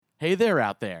Hey there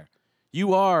out there.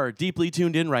 You are deeply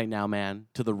tuned in right now, man,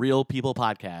 to the Real People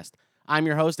Podcast. I'm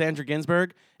your host, Andrew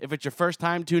Ginsberg. If it's your first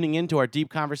time tuning in to our deep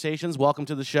conversations, welcome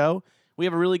to the show. We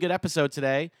have a really good episode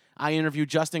today. I interview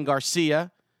Justin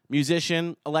Garcia,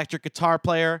 musician, electric guitar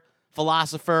player,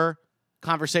 philosopher,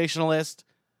 conversationalist,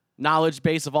 knowledge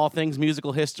base of all things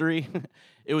musical history.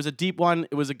 It was a deep one.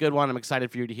 It was a good one. I'm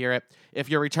excited for you to hear it. If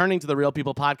you're returning to the Real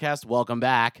People Podcast, welcome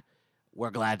back.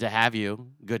 We're glad to have you.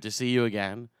 Good to see you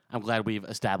again. I'm glad we've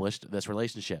established this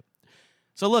relationship.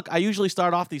 So look, I usually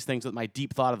start off these things with my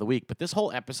deep thought of the week, but this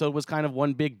whole episode was kind of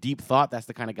one big deep thought. That's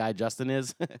the kind of guy Justin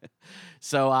is.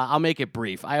 So I'll make it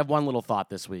brief. I have one little thought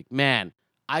this week. Man,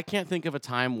 I can't think of a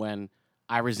time when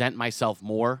I resent myself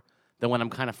more than when I'm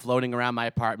kind of floating around my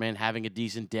apartment, having a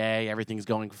decent day, everything's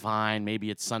going fine, maybe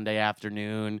it's Sunday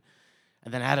afternoon,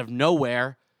 and then out of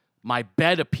nowhere, my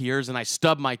bed appears and I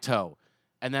stub my toe.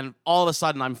 And then all of a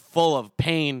sudden, I'm full of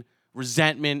pain,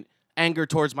 resentment, anger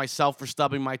towards myself for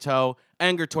stubbing my toe,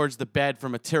 anger towards the bed for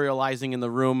materializing in the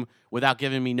room without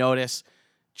giving me notice,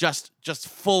 just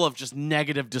full of just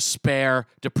negative despair,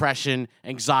 depression,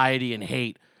 anxiety, and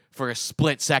hate for a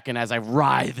split second as I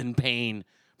writhe in pain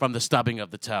from the stubbing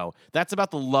of the toe. That's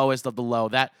about the lowest of the low.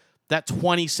 That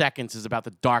 20 seconds is about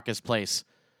the darkest place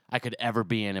I could ever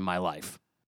be in my life.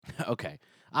 Okay.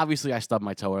 Obviously, I stubbed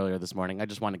my toe earlier this morning. I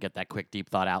just want to get that quick, deep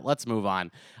thought out. Let's move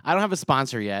on. I don't have a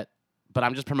sponsor yet, but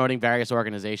I'm just promoting various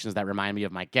organizations that remind me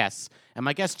of my guests. And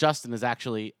my guest, Justin, is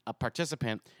actually a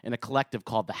participant in a collective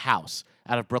called The House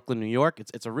out of Brooklyn, New York.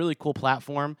 It's a really cool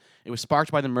platform. It was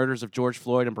sparked by the murders of George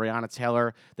Floyd and Breonna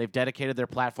Taylor. They've dedicated their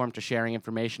platform to sharing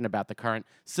information about the current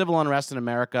civil unrest in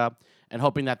America and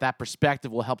hoping that that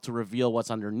perspective will help to reveal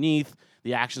what's underneath,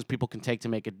 the actions people can take to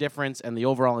make a difference, and the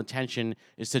overall intention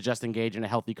is to just engage in a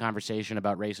healthy conversation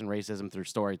about race and racism through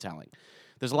storytelling.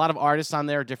 There's a lot of artists on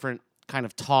there, different kind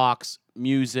of talks,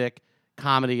 music,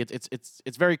 comedy.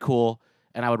 It's very cool,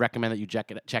 and I would recommend that you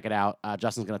check it out.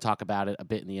 Justin's going to talk about it a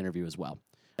bit in the interview as well.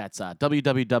 That's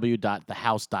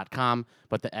www.thehouse.com,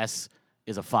 but the S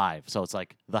is a 5, so it's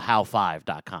like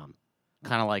thehow5.com.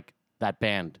 Kind of like that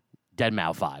band,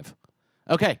 Deadmau 5.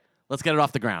 Okay, let's get it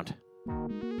off the ground.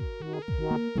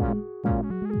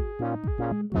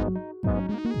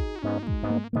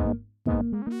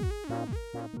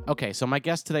 Okay, so my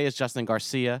guest today is Justin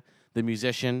Garcia, the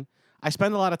musician. I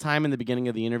spend a lot of time in the beginning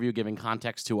of the interview giving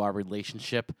context to our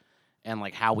relationship and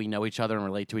like how we know each other and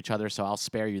relate to each other, so I'll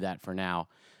spare you that for now.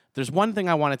 There's one thing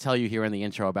I want to tell you here in the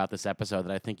intro about this episode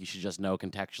that I think you should just know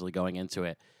contextually going into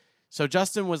it. So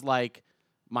Justin was like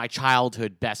my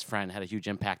childhood best friend, had a huge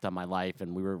impact on my life,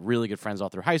 and we were really good friends all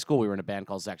through high school. We were in a band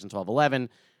called Section 1211.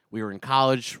 We were in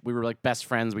college. We were like best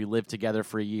friends. We lived together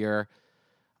for a year.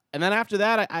 And then after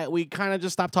that, we kind of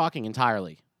just stopped talking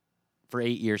entirely for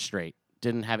 8 years straight.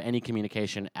 Didn't have any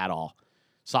communication at all.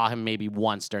 Saw him maybe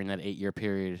once during that 8-year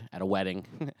period at a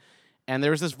wedding. And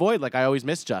there was this void, like I always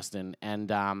missed Justin.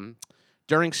 And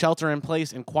during shelter in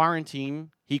place and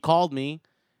quarantine, he called me,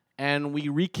 and we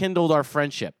rekindled our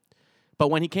friendship. But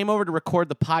when he came over to record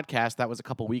the podcast, that was a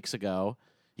couple weeks ago,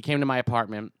 he came to my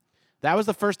apartment. That was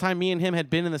the first time me and him had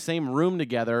been in the same room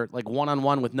together, like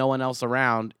one-on-one with no one else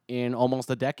around in almost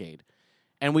a decade.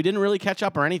 And we didn't really catch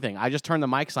up or anything. I just turned the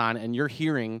mics on, and you're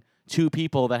hearing two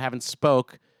people that haven't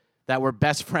spoke, that were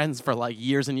best friends for like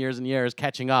years and years and years,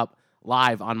 catching up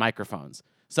live on microphones.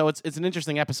 So it's an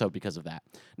interesting episode because of that.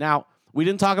 Now, we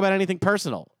didn't talk about anything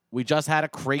personal. We just had a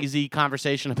crazy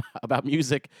conversation about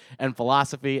music and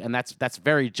philosophy, and that's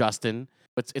very Justin.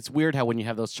 It's weird how when you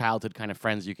have those childhood kind of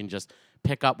friends, you can just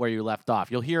pick up where you left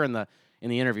off. You'll hear in the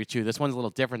interview too. This one's a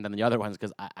little different than the other ones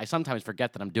because I sometimes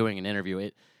forget that I'm doing an interview.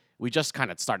 We just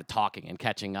kind of started talking and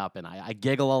catching up, and I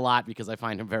giggle a lot because I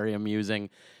find him very amusing,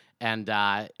 and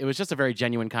it was just a very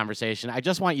genuine conversation. I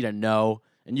just want you to know,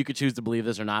 and you could choose to believe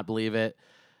this or not believe it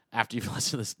after you've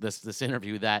listened to this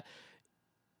interview, that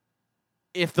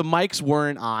if the mics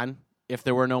weren't on, if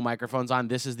there were no microphones on,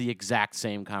 this is the exact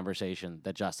same conversation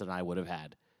that Justin and I would have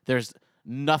had. There's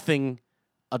nothing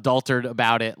adulterated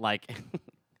about it. Like,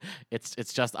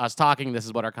 it's just us talking. This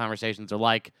is what our conversations are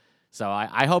like. So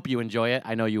I hope you enjoy it.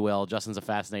 I know you will. Justin's a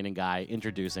fascinating guy.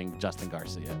 Introducing Justin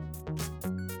Garcia.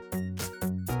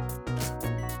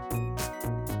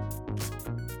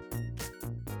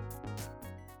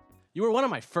 You were one of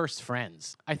my first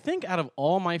friends. I think out of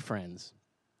all my friends,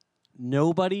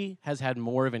 nobody has had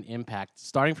more of an impact,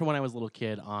 starting from when I was a little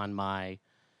kid, on my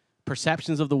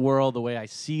perceptions of the world, the way I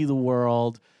see the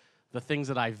world, the things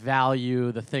that I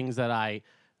value, the things that I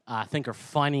think are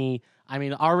funny. I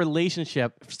mean, our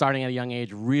relationship, starting at a young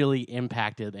age, really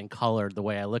impacted and colored the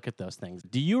way I look at those things.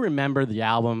 Do you remember the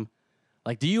album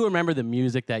Like, do you remember the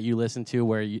music that you listened to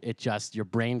where your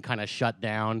brain kind of shut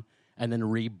down and then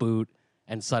reboot,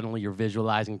 and suddenly you're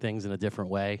visualizing things in a different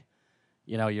way?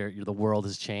 You know, the world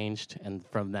has changed, and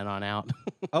from then on out.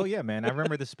 Oh yeah, man, I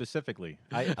remember this specifically.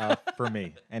 For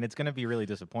me, and it's gonna be really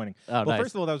disappointing. Oh, well, nice.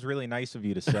 first of all, that was really nice of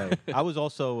you to say. I was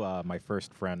also my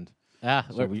first friend.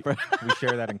 So we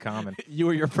share that in common. You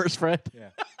were your first friend? Yeah.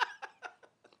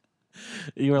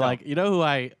 You were like, you know who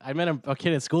I met a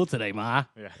kid at school today, Ma.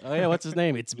 Yeah. Oh yeah, what's his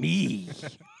name? It's me.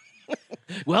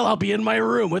 Well, I'll be in my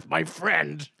room with my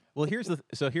friend. Well, here's the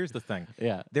thing.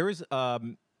 Yeah. There was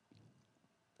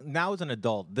now as an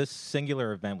adult, this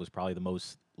singular event was probably the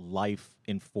most life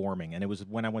informing, and it was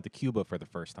when I went to Cuba for the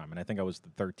first time, and I think I was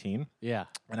 13. Yeah.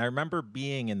 And I remember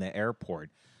being in the airport,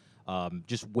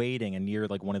 just waiting and near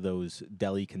like one of those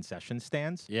deli concession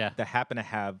stands. Yeah. That happened to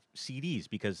have CDs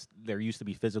because there used to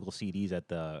be physical CDs at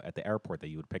the airport that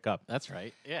you would pick up. That's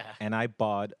right. Yeah. And I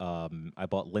bought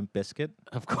Limp Bizkit.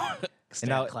 Of course.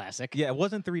 Now, classic. Yeah, it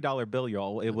wasn't $3 bill,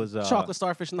 y'all. It was chocolate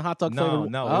starfish and the hot dog flavor.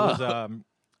 No, Oh. it was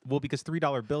well, because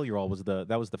 $3 bill, y'all was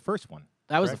the first one.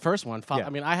 That was correct? the first one. Yeah. I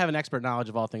mean, I have an expert knowledge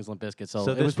of all things Limp Bizkit, so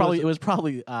it this was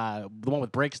probably the one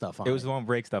with break stuff on it. It was the one with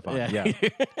break stuff on it. Yeah. Yeah.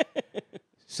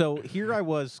 So here I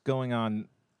was going on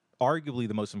arguably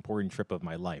the most important trip of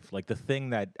my life, like the thing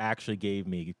that actually gave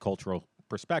me cultural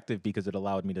perspective because it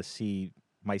allowed me to see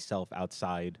myself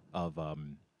outside of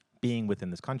being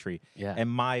within this country. Yeah. And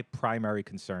my primary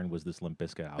concern was this Limp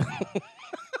Bizkit album.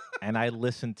 And I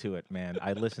listened to it, man.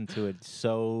 I listened to it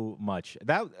so much.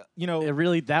 That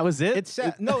that was it? It's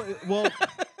sad. No, well,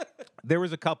 there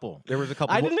was a couple.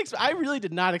 I really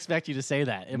did not expect you to say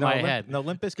that in my head. No,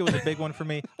 Limp Bizkit was a big one for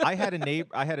me. I had a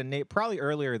neighbor probably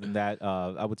earlier than that.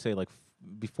 I would say like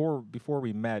before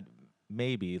we met,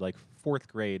 maybe like 4th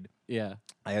grade. Yeah.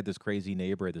 I had this crazy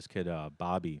neighbor, this kid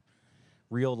Bobby,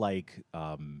 real like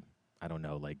I don't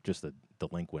know, like just a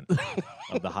delinquent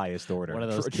of the highest order. One of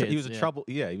those kids. He was a trouble.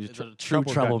 Yeah, he was a true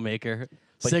troublemaker.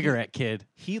 Cigarette kid.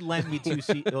 He lent me two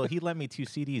CDs.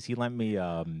 He lent me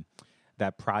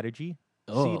that Prodigy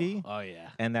CD. Oh yeah.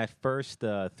 And that first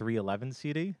 311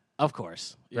 CD. Of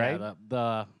course. Right?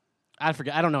 Yeah, I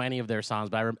forget. I don't know any of their songs,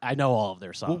 but I know all of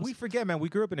their songs. Well, we forget, man. We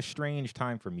grew up in a strange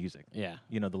time for music. Yeah.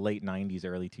 You know, the late 90s,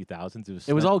 early 2000s.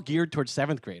 It was all geared towards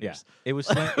 7th graders. Yeah. It was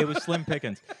slim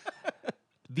pickings.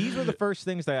 These were the first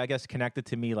things that I guess connected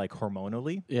to me like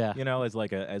hormonally. Yeah. You know, as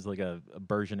like a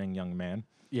burgeoning young man.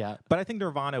 Yeah. But I think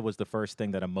Nirvana was the first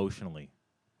thing that emotionally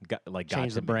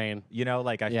changed the brain. You know,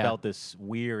 like I felt this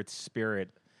weird spirit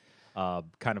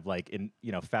kind of like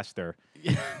fester.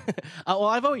 Well,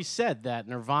 I've always said that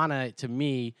Nirvana to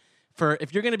me,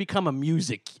 if you're going to become a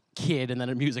music kid and then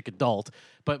a music adult,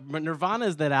 but Nirvana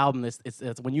is that album.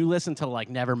 It's when you listen to like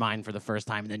Nevermind for the first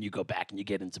time, and then you go back and you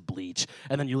get into Bleach,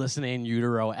 and then you listen to In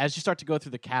Utero. As you start to go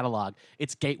through the catalog,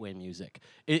 it's gateway music.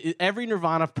 Every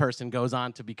Nirvana person goes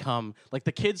on to become like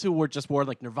the kids who wore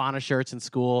like Nirvana shirts in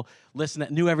school,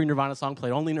 knew every Nirvana song,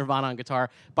 played only Nirvana on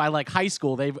guitar. By like high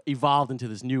school, they've evolved into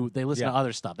this new. They listen to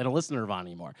other stuff. They don't listen to Nirvana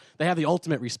anymore. They have the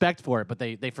ultimate respect for it, but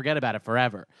they forget about it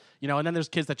forever. You know, and then there's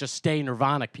kids that just stay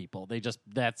Nirvana people.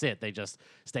 That's it. They just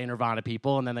stay Nirvana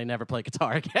people, and then they never play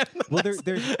guitar again. Well,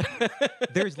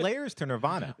 there's layers to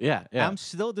Nirvana. Yeah. I'm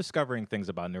still discovering things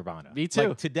about Nirvana. Me too.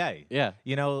 Like today. Yeah.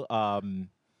 You know,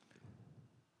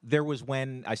 there was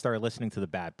when I started listening to the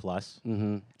Bad Plus,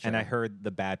 and I heard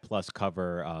the Bad Plus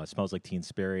cover "Smells Like Teen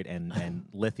Spirit" and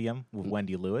 "Lithium" with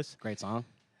Wendy Lewis. Great song.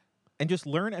 And just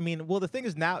learn. I mean, well, the thing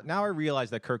is now I realize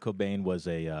that Kurt Cobain was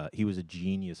a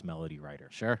genius melody writer.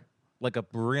 Sure. Like a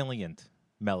brilliant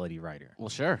melody writer. Well,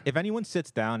 sure. If anyone sits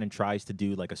down and tries to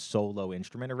do like a solo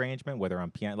instrument arrangement, whether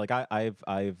on piano, like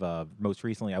I've most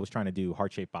recently I was trying to do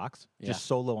Heart Shaped Box, just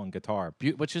solo on guitar,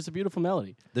 which is a beautiful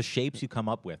melody. The shapes you come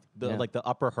up with, like the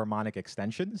upper harmonic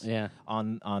extensions,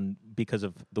 on because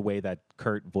of the way that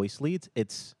Kurt voice leads,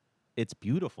 it's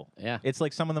beautiful. Yeah, it's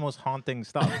like some of the most haunting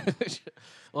stuff.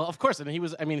 Well, of course, and he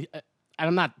was. I mean,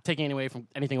 I'm not taking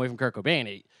anything away from Kurt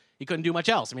Cobain. He couldn't do much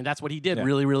else. I mean, that's what he did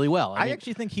really, really well. I mean,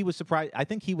 actually think he was surprised. I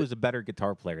think he was a better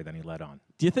guitar player than he let on.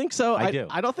 Do you think so? I do.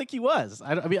 I don't think he was.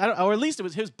 or at least it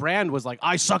was his brand was like,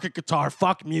 I suck at guitar,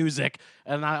 fuck music,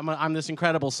 and I'm this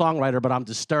incredible songwriter, but I'm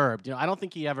disturbed. You know, I don't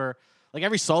think he ever. Like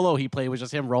every solo he played was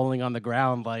just him rolling on the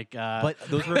ground, like. But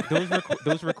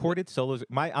those recorded solos.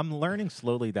 I'm learning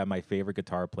slowly that my favorite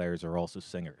guitar players are also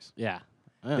singers. Yeah,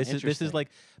 this is like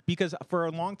because for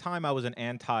a long time I was an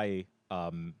anti.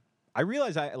 I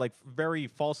realized very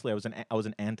falsely I was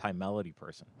an anti-melody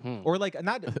person, or like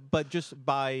not, but just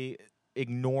by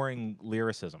ignoring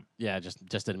lyricism. Yeah, just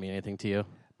didn't mean anything to you.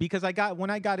 Because when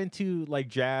I got into like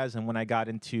jazz and when I got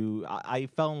into, I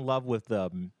fell in love with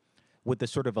with the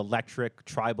sort of electric,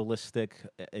 tribalistic,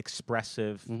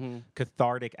 expressive,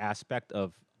 cathartic aspect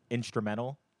of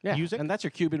instrumental music. And that's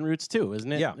your Cuban roots too,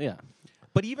 isn't it? Yeah.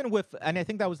 But even with, and I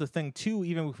think that was the thing too,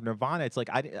 even with Nirvana, it's like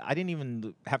I didn't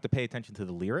even have to pay attention to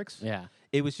the lyrics. Yeah.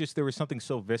 It was just, there was something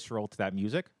so visceral to that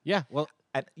music. Yeah. Well,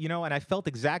 And, and I felt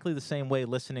exactly the same way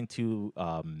listening to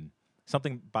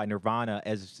something by Nirvana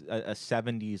as a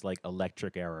 70s like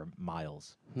electric era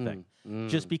Miles thing.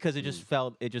 Just because it just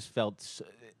felt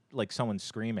like someone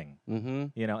screaming,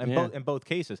 in both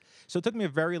cases. So it took me a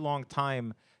very long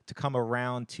time to come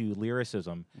around to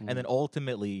lyricism, and then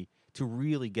ultimately to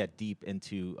really get deep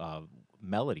into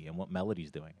melody and what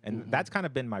melody's doing. And that's kind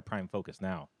of been my prime focus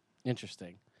now.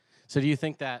 Interesting. So do you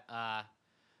think that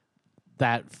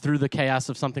that through the chaos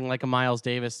of something like a Miles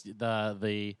Davis,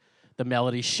 the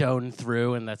melody shone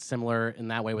through, and that's similar in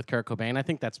that way with Kurt Cobain? I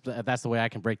think that's the way I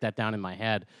can break that down in my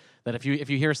head. That if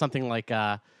you hear something like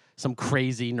some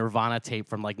crazy Nirvana tape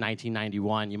from like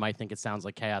 1991, you might think it sounds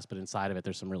like chaos, but inside of it,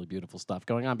 there's some really beautiful stuff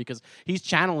going on because he's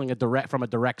channeling from a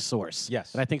direct source.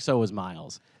 Yes, and I think so was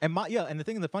Miles. And and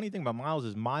the funny thing about Miles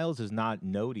is not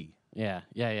notey. Yeah.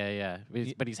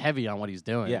 But he's heavy on what he's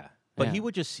doing. Yeah. But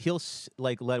he'll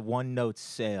like let one note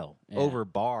sail over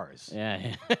bars.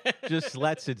 Yeah. just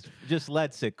lets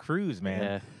it cruise,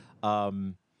 man. Yeah.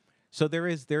 So there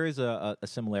is a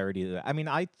similarity to that. I mean,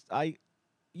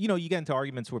 you get into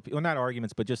arguments not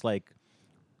arguments, but just like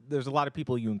there's a lot of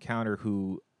people you encounter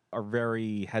who are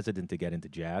very hesitant to get into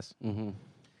jazz.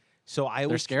 So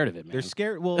they're scared of it, man. They're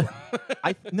scared. Well,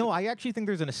 I actually think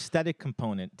there's an aesthetic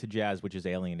component to jazz which is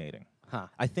alienating. Huh.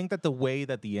 I think that the way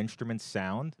that the instruments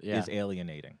sound is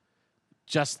alienating.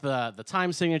 Just the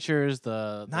time signatures,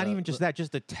 not even just that,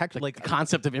 just the text, like the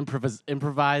concept of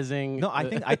improvising. No,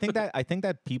 I think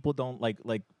that people don't like.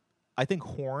 I think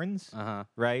horns,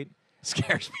 right?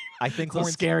 Scares me. I think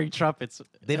horns, scary trumpets.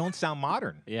 They don't sound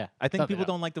modern. Yeah, I think people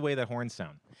don't like the way that horns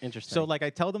sound. Interesting. So, like, I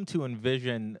tell them to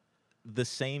envision the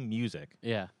same music,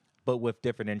 but with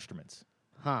different instruments.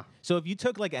 Huh. So if you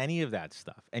took like any of that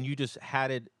stuff and you just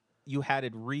had it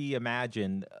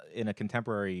reimagined in a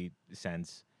contemporary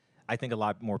sense, I think a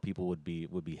lot more people would be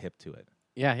hip to it.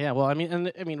 Yeah. Well,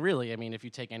 really, if you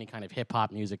take any kind of hip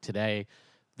hop music today,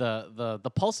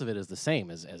 the pulse of it is the same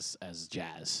as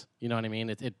jazz. You know what I mean?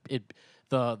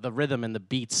 The rhythm and the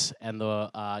beats and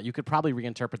you could probably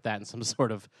reinterpret that in some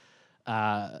sort of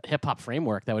hip hop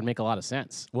framework that would make a lot of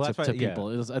sense to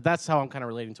people. That's how I'm kind of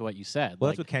relating to what you said. Well,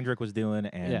 that's what Kendrick was doing,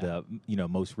 and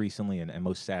most recently and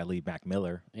most sadly, Mac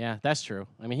Miller. Yeah, that's true.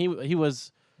 I mean, he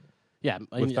was. Yeah,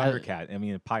 with Thundercat.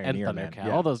 A pioneer, and Thundercat, man.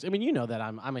 Yeah. All those. That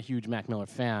I'm a huge Mac Miller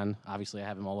fan. Obviously, I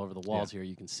have him all over the walls here.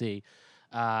 You can see,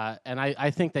 and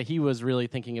I think that he was really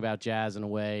thinking about jazz in a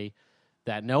way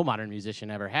that no modern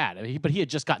musician ever had. But he had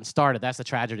just gotten started. That's the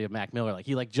tragedy of Mac Miller. Like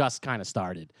he just kind of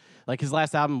started. Like his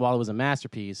last album, while it was a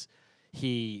masterpiece,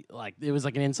 it was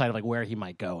like an insight of like where he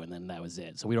might go, and then that was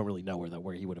it. So we don't really know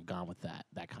where he would have gone with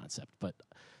that concept. But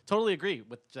totally agree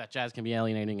with that. Jazz can be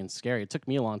alienating and scary. It took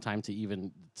me a long time to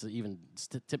even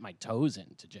tip my toes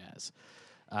into jazz.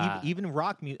 Even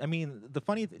rock music. I mean,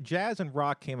 jazz and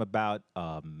rock came about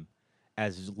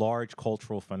as large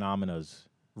cultural phenomena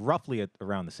roughly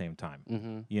around the same time.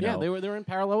 Mm-hmm. They were in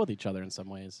parallel with each other in some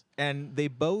ways, and they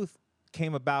both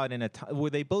came about in a time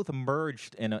where they both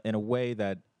emerged in a way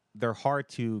that they're hard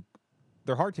to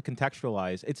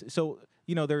contextualize.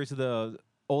 There's the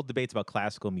old debates about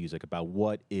classical music, about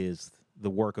what is the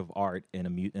work of art in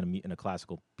a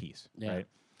classical piece, right?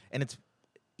 And it's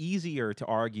easier to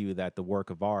argue that the work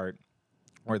of art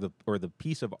or the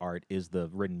piece of art is the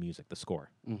written music, the score,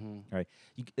 right?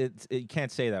 You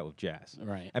can't say that with jazz,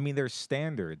 right? I mean, there's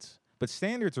standards, but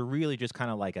standards are really just kind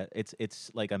of like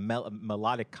it's like a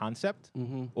melodic concept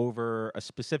over a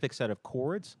specific set of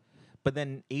chords, but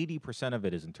then 80% of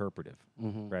it is interpretive,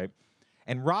 right?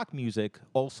 And rock music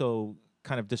also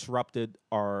kind of disrupted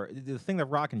the thing that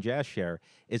rock and jazz share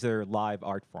is their live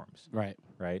art forms,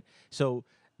 right? So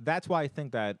that's why I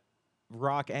think that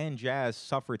rock and jazz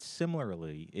suffered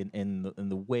similarly in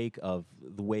the wake of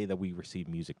the way that we receive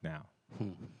music now.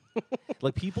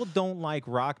 Like, people don't like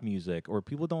rock music or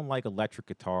people don't like electric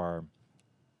guitar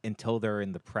until they're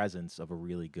in the presence of a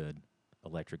really good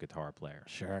electric guitar player.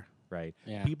 Sure. Right?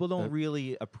 Yeah. People don't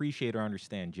really appreciate or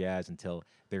understand jazz until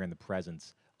they're in the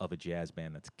presence of a jazz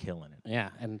band that's killing it. Yeah,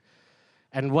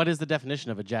 and what is the definition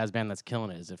of a jazz band that's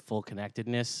killing it? Is it full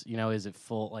connectedness? Is it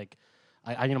full, like,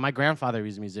 my grandfather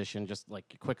was a musician. Just like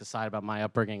a quick aside about my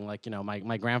upbringing,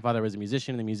 my grandfather was a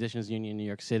musician in the Musicians Union in New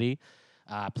York City.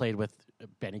 Played with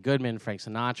Benny Goodman, Frank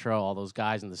Sinatra, all those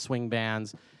guys in the swing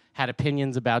bands. Had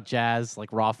opinions about jazz,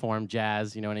 like raw form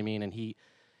jazz. You know what I mean? And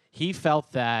he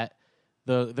felt that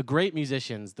the great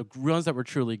musicians, the ones that were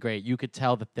truly great, you could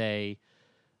tell that they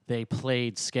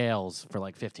played scales for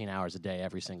like 15 hours a day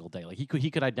every single day. Like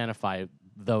he could identify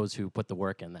those who put the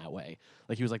work in that way.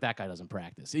 Like he was like, that guy doesn't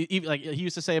practice. Like he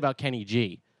used to say about Kenny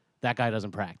G, that guy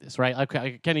doesn't practice, right?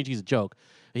 Like Kenny G's a joke.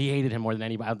 He hated him more than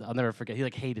anybody. I'll never forget. He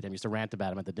like hated him. He used to rant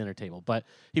about him at the dinner table. But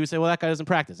he would say, well, that guy doesn't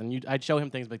practice. And I'd show him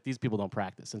things like, these people don't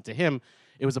practice. And to him,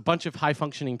 it was a bunch of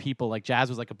high-functioning people. Like jazz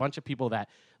was like a bunch of people that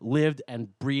lived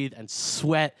and breathed and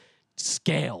sweat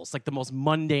scales, like the most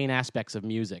mundane aspects of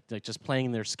music, like just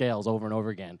playing their scales over and over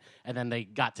again. And then they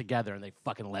got together and they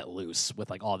fucking let loose with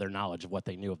like all their knowledge of what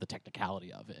they knew of the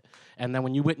technicality of it. And then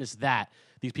when you witness that,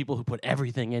 these people who put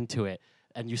everything into it,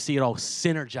 and you see it all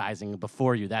synergizing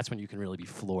before you, that's when you can really be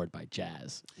floored by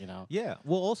jazz, you know? Yeah.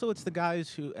 Well, also it's the guys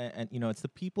who, and you know, it's the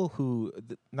people who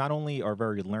not only are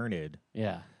very learned,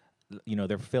 Yeah. you know,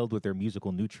 they're filled with their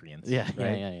musical nutrients. Yeah,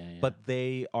 right? yeah. But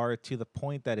they are to the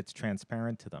point that it's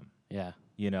transparent to them. Yeah.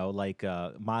 You know, like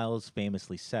Miles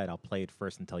famously said, "I'll play it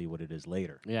first and tell you what it is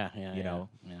later." Yeah. You know?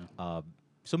 Yeah.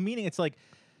 So meaning it's like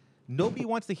nobody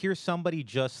wants to hear somebody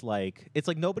just like, it's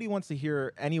like nobody wants to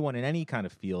hear anyone in any kind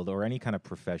of field or any kind of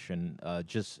profession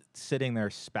just sitting there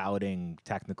spouting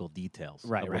technical details of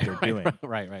what they're doing.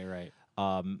 Right.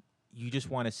 You just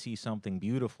want to see something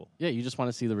beautiful. Yeah, you just want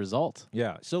to see the result.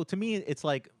 Yeah. So to me, it's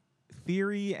like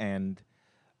theory and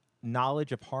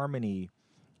knowledge of harmony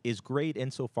is great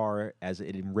insofar as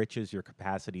it enriches your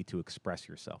capacity to express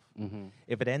yourself. Mm-hmm.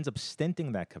 If it ends up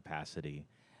stinting that capacity,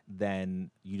 then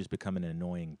you just become an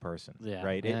annoying person. Yeah.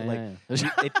 Right? Yeah.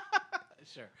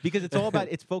 Sure. Because it's all about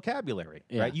its vocabulary.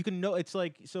 Yeah. Right? You can know, it's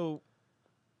like, so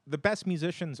the best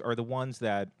musicians are the ones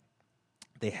that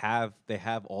they have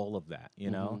all of that, you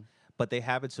know? But they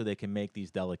have it so they can make these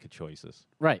delicate choices.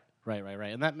 Right.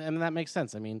 And that makes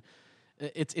sense. I mean,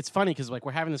 it's funny because like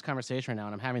we're having this conversation right now,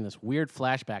 and I'm having this weird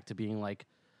flashback to being like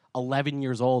 11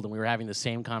 years old, and we were having the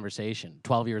same conversation,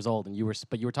 12 years old, and you were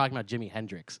talking about Jimi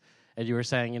Hendrix, and you were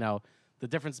saying, you know,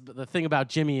 the thing about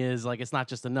Jimmy is like it's not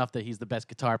just enough that he's the best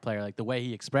guitar player, like the way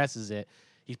he expresses it,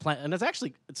 he's playing, and it's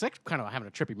actually kind of having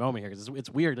a trippy moment here because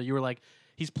it's weird that you were like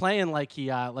he's playing like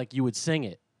he like you would sing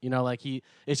it. You know, like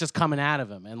it's just coming out of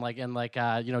him, and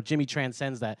you know, Jimmy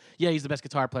transcends that. Yeah, he's the best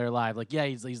guitar player alive. Like, yeah,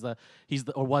 he's the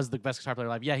or was the best guitar player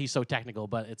alive. Yeah, he's so technical,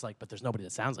 but it's like, but there's nobody that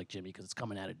sounds like Jimmy because it's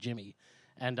coming out of Jimmy.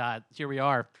 And here we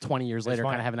are, 20 years later,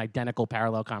 kind of having identical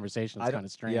parallel conversations. It's kind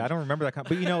of strange. Yeah, I don't remember that,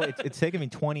 but you know, it's taken me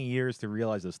 20 years to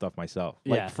realize this stuff myself,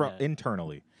 like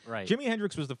internally. Right. Jimi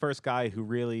Hendrix was the first guy who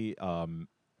really.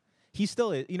 He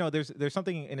still is, you know, there's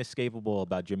something inescapable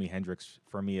about Jimi Hendrix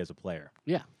for me as a player.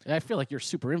 Yeah, I feel like you're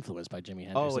super influenced by Jimi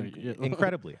Hendrix. Oh,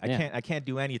 incredibly. I can't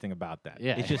do anything about that.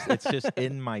 Yeah. It's just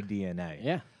in my DNA.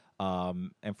 Yeah.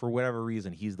 And for whatever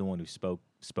reason, he's the one who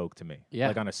spoke to me. Yeah.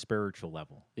 Like on a spiritual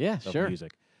level. Yeah, of sure.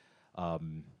 Music.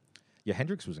 Yeah,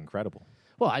 Hendrix was incredible.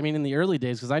 Well, I mean, in the early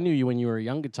days, because I knew you when you were a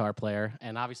young guitar player,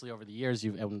 and obviously over the years,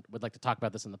 and would like to talk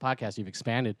about this in the podcast, you've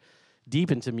expanded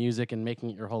deep into music and making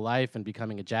it your whole life and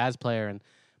becoming a jazz player.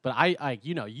 But I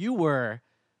you know, you were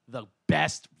the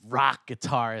best rock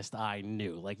guitarist I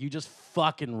knew. Like, you just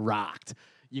fucking rocked.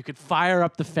 You could fire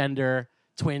up the Fender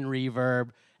twin reverb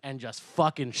and just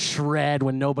fucking shred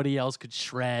when nobody else could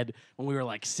shred when we were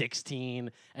like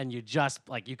 16. And you just,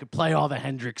 like, you could play all the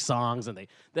Hendrix songs, and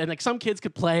then like some kids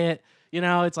could play it. You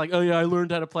know, it's like, oh yeah, I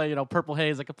learned how to play, you know, Purple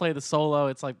Haze. I could play the solo.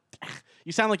 It's like,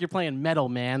 you sound like you're playing metal,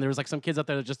 man. There was like some kids out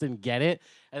there that just didn't get it.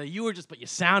 And you were but you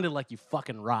sounded like you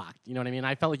fucking rocked. You know what I mean?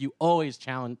 I felt like you always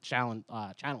channeled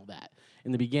that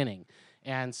in the beginning.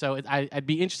 And so I'd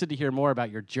be interested to hear more about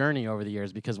your journey over the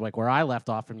years, because like where I left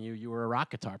off from you, you were a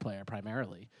rock guitar player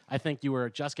primarily. I think you were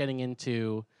just getting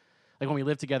into, like when we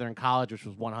lived together in college, which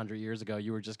was 100 years ago,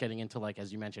 you were just getting into, like,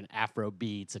 as you mentioned, Afro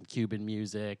beats and Cuban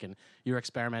music, and you were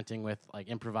experimenting with like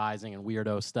improvising and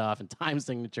weirdo stuff and time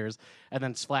signatures. And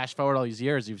then flash forward all these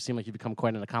years, you've seemed like you've become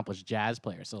quite an accomplished jazz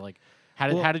player. So like,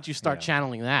 how did you start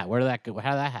channeling that? Where did that go?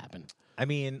 How did that happen? I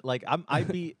mean, like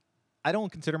I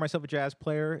don't consider myself a jazz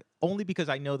player, only because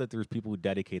I know that there's people who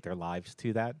dedicate their lives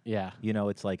to that. Yeah. You know,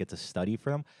 it's like it's a study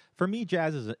for them. For me,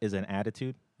 jazz is an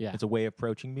attitude. Yeah. It's a way of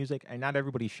approaching music, and not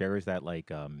everybody shares that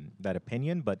that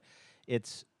opinion, but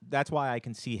that's why I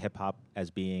can see hip hop as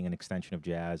being an extension of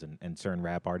jazz and certain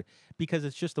rap art, because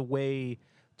it's just a way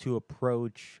to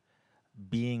approach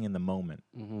being in the moment.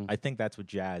 Mm-hmm. I think that's what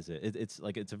jazz is.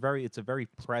 It's a very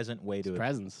present way to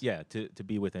presence. Yeah, to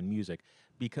be within music,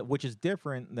 which is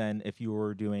different than if you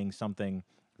were doing something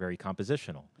very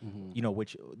compositional. Mm-hmm. You know,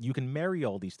 which you can marry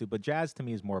all these two, but jazz to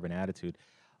me is more of an attitude.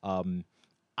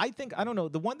 I don't know.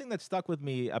 The one thing that stuck with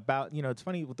me about, you know, it's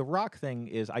funny with the rock thing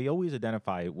is I always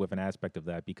identify with an aspect of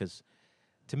that, because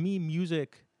to me,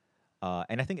 music,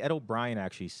 and I think Ed O'Brien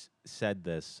actually said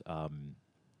this,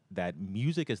 that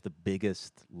music is the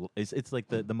biggest, it's like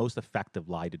the most effective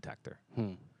lie detector.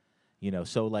 You know,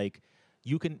 so like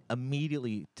you can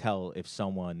immediately tell if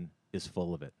someone is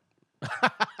full of it.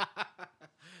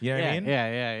 You know what I mean?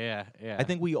 Yeah. I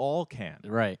think we all can.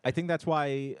 Right. I think that's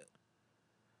why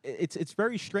it's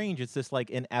very strange. It's this like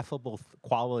ineffable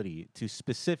quality to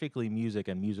specifically music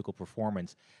and musical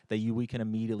performance that we can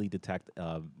immediately detect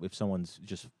if someone's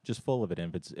just full of it,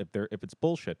 and if it's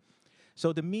bullshit.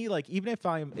 So to me, like even if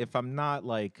I'm not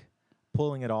like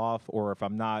pulling it off, or if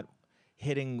I'm not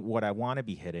hitting what I want to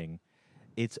be hitting,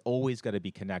 it's always got to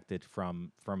be connected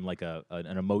from like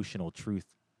an emotional truth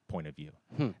point of view.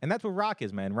 And that's what rock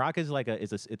is, man. Rock is like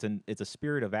it's a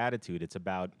spirit of attitude. It's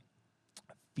about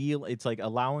it's like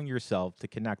allowing yourself to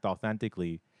connect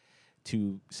authentically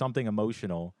to something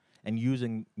emotional, and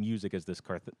using music as this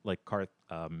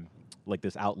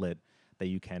this outlet that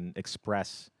you can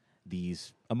express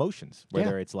these emotions,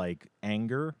 whether it's like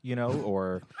anger, you know,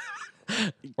 or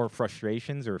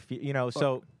frustrations, or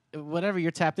so whatever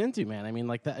you're tapped into, man. I mean,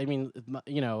 like that. I mean,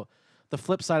 you know, the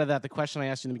flip side of that, the question I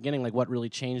asked you in the beginning, like what really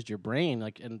changed your brain,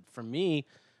 like, and for me,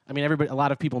 I mean, a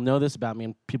lot of people know this about me,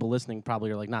 and people listening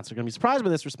probably are like not so going to be surprised by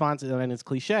this response, and it's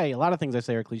cliche. A lot of things I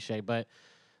say are cliche, but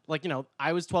like, you know,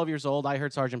 I was 12 years old. I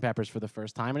heard Sgt. Pepper's for the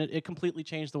first time, and it completely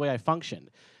changed the way I functioned.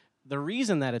 The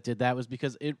reason that it did that was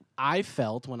because I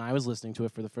felt when I was listening to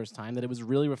it for the first time that it was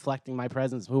really reflecting my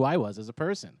presence, who I was as a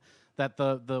person. That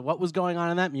the what was going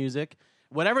on in that music,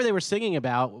 whatever they were singing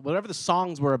about, whatever the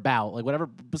songs were about, like whatever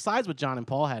besides what John and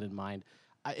Paul had in mind,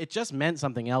 it just meant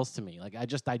something else to me. Like I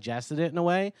just digested it in a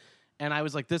way, and I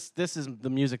was like, this is the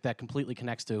music that completely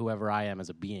connects to whoever I am as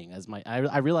a being.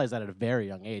 I realized that at a very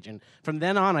young age, and from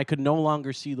then on, I could no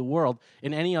longer see the world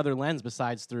in any other lens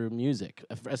besides through music.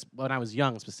 When I was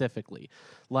young, specifically,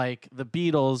 like the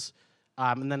Beatles,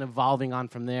 and then evolving on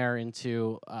from there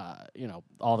into you know,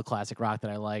 all the classic rock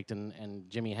that I liked, and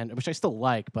Jimi Hendrix, which I still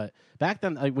like. But back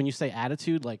then, like, when you say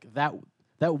attitude, like that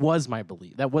was my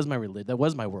belief. That was my religion. That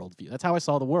was my worldview. That's how I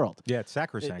saw the world. Yeah, it's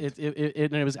sacrosanct.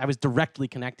 I was directly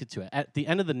connected to it. At the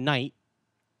end of the night,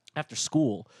 after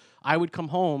school, I would come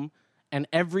home, and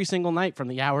every single night from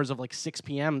the hours of like 6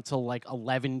 p.m. till like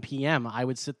 11 p.m., I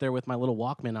would sit there with my little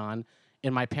Walkman on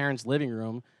in my parents' living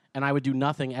room, and I would do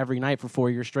nothing every night for 4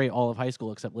 years straight, all of high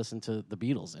school, except listen to the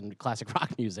Beatles and classic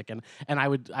rock music. And I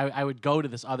would go to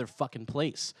this other fucking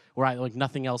place where like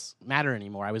nothing else mattered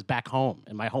anymore. I was back home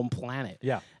in my home planet.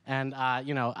 Yeah. And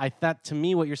you know, I thought, to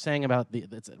me, what you're saying about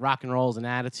it's rock and roll is an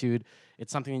attitude.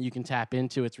 It's something that you can tap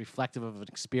into. It's reflective of an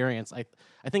experience. I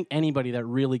think anybody that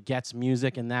really gets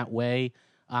music in that way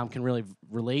can really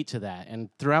relate to that. And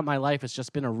throughout my life, it's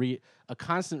just been a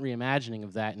constant reimagining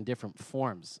of that in different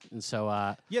forms. And so,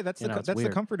 yeah, that's the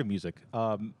comfort of music.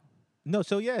 No,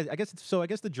 so yeah, I guess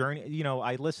the journey. You know,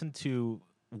 I listened to.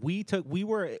 We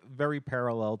were very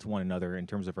parallel to one another in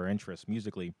terms of our interests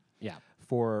musically. Yeah.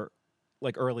 For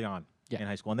like early on in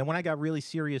high school, and then when I got really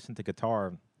serious into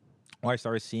guitar, I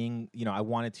started seeing. You know, I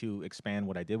wanted to expand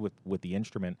what I did with the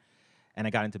instrument, and I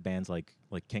got into bands like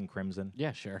King Crimson.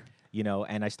 Yeah, sure. You know,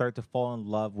 and I started to fall in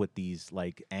love with these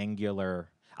like angular.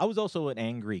 I was also an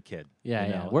angry kid. Yeah,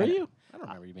 you yeah. know? Were you? I don't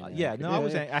remember you being. Yeah, angry. no, I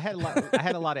was. I had a lot. I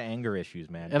had a lot of anger issues,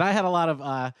 man. And I had a lot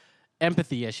of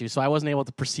empathy issues, so I wasn't able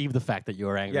to perceive the fact that you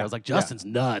were angry. Yeah, I was like, Justin's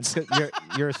nuts.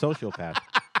 You're a sociopath.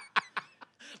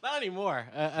 Not anymore.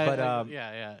 But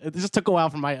yeah. It just took a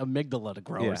while for my amygdala to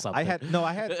grow or something. I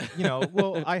had, you know,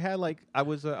 well, I had like I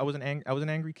was an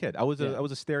angry kid. I was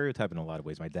a stereotype in a lot of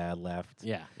ways. My dad left.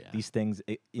 Yeah. These things,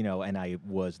 you know, and I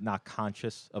was not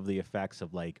conscious of the effects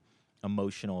of like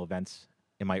emotional events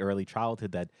in my early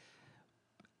childhood that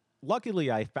luckily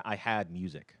I had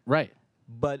music. Right.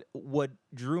 But what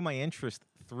drew my interest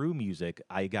through music,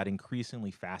 I got increasingly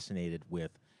fascinated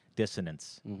with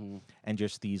dissonance and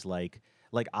just these like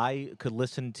I could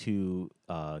listen to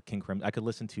King Crimson. I could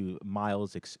listen to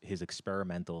Miles' his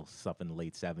experimental stuff in the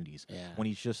late 70s when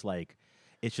he's just like,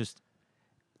 it's just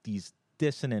these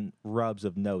dissonant rubs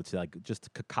of notes, like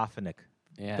just cacophonic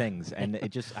things, and it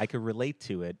just I could relate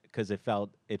to it because it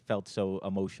felt so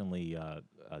emotionally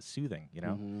soothing, you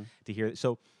know, to hear.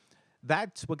 So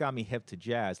that's what got me hip to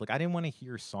jazz. Like I didn't want to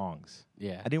hear songs.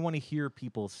 Yeah, I didn't want to hear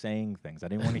people saying things. I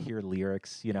didn't want to hear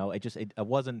lyrics. You know, it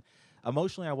wasn't.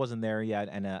 Emotionally, I wasn't there yet,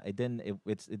 and it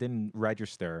didn't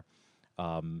register.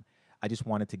 I just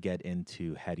wanted to get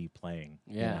into heady playing.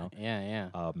 Yeah, you know?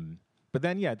 yeah. But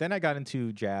then, then I got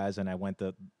into jazz, and I went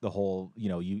the whole,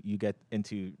 you get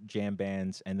into jam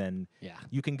bands, and then Yeah.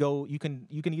 you can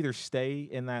either stay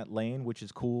in that lane, which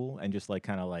is cool, and just like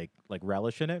kind of like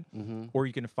relish in it, or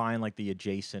you can find like the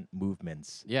adjacent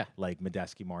movements, Yeah. like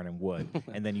Medeski, Martin Wood,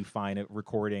 and then you find a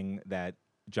recording that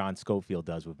John Scofield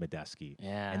does with Medeski.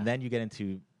 Yeah. And then you get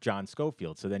into John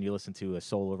Scofield. So then you listen to a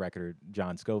solo record,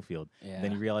 John Scofield. Yeah. And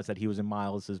then you realize that he was in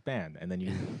Miles' band. And then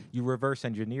you reverse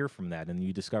engineer from that, and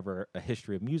you discover a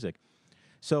history of music.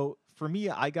 So for me,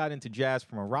 I got into jazz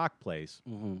from a rock place,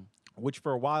 which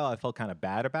for a while I felt kind of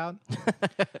bad about.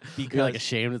 Because you're like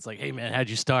ashamed. It's like, hey man, how'd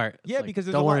you start? It's like, because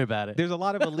don't worry about it. There's a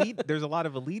lot of there's a lot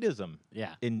of elitism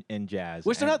Yeah. in jazz.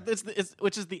 Which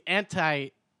which is the anti.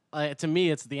 To me,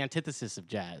 it's the antithesis of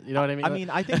jazz. You know what I mean? I mean,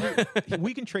 I think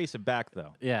we can trace it back,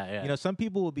 though. Yeah. You know, some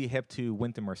people will be hip to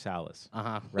Wynton Marsalis,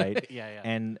 right? Yeah.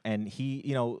 And he,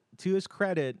 to his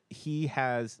credit, he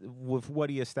has, with what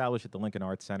he established at the Lincoln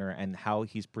Arts Center and how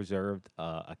he's preserved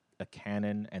a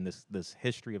canon and this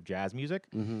history of jazz music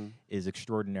is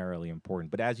extraordinarily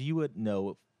important. But as you would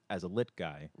know, as a lit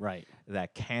guy, right,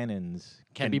 that canons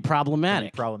can be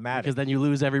problematic. Because then you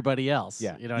lose everybody else.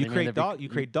 Yeah, you know what I mean? You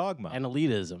create dogma and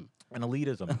elitism.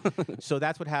 So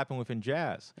that's what happened within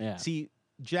jazz. Yeah. See,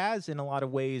 jazz in a lot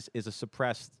of ways is a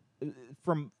suppressed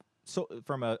from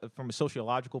a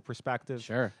sociological perspective.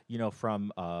 Sure.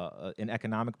 From an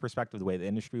economic perspective, the way the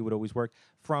industry would always work,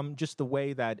 from just the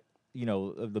way that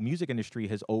the music industry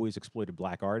has always exploited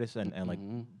black artists and like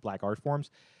black art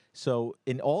forms. So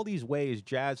in all these ways,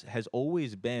 jazz has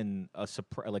always been a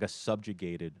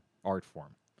subjugated art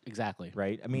form. Exactly.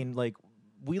 Right. I mean, like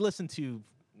we could listen to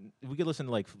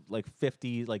like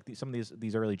 50 some of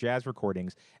these early jazz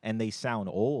recordings, and they sound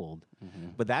old,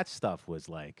 but that stuff was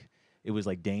like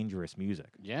dangerous music.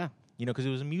 Yeah. Because it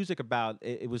was music about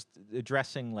it was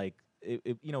addressing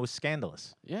it was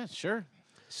scandalous. Yeah. Sure.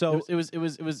 So it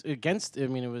was against. I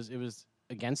mean, it was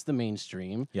against the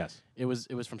mainstream. Yes. It was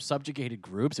from subjugated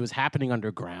groups. It was happening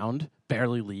underground,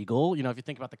 barely legal. If you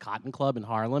think about the Cotton Club in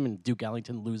Harlem and Duke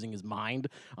Ellington losing his mind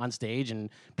on stage and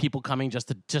people coming just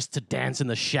to dance in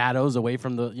the shadows away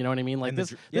from the, you know what I mean? Like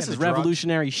this is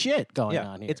revolutionary shit going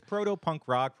on here. It's proto-punk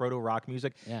rock, proto-rock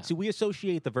music. Yeah. See, we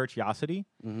associate the virtuosity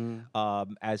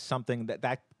as something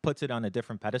that puts it on a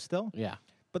different pedestal. Yeah.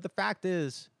 But the fact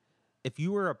is, if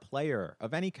you were a player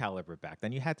of any caliber back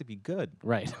then, you had to be good.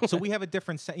 Right. So we have a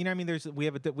different, we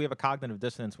have a cognitive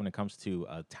dissonance when it comes to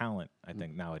talent, I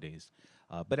think, nowadays.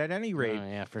 But at any rate,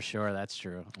 yeah, for sure, that's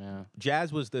true. Yeah.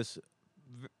 Jazz was this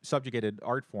subjugated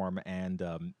art form, and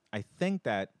I think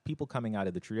that people coming out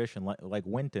of the tradition, like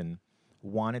Wynton,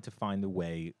 wanted to find a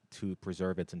way to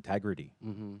preserve its integrity.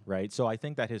 Right. So I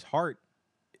think that his heart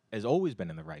has always been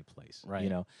in the right place.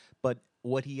 Right. But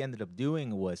what he ended up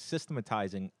doing was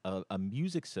systematizing a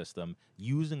music system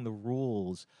using the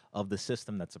rules of the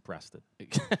system that suppressed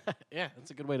it. Yeah, that's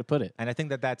a good way to put it. And I think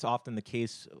that that's often the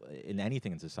case in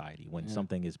anything in society when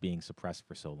something is being suppressed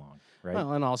for so long, right?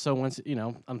 Well, and also once,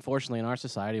 unfortunately in our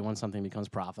society, once something becomes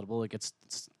profitable, it gets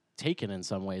taken in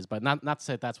some ways. But not to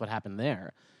say that's what happened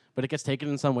there. But it gets taken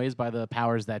in some ways by the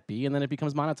powers that be, and then it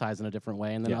becomes monetized in a different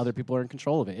way, and then other people are in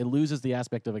control of it. It loses the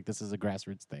aspect of this is a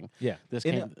grassroots thing. Yeah, this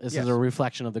is a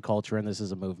reflection of the culture, and this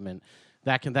is a movement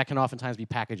that can oftentimes be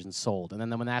packaged and sold. And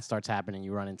then when that starts happening,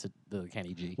 you run into the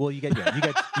Kenny G. Well, you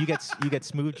get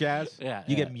smooth jazz. Yeah,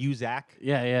 you get Muzak.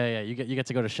 Yeah. You get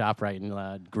to go to ShopRite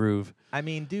and groove. I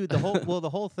mean, dude, the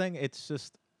whole thing. It's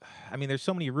just. I mean, there's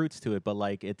so many roots to it, but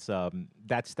it's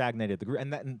that stagnated the group,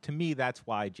 and to me, that's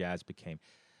why jazz became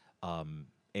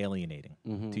alienating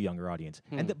to younger audience.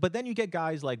 But then you get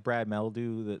guys like Brad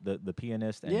Meldrew, the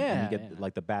pianist, and you get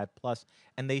like the Bad Plus,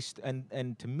 and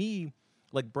and to me,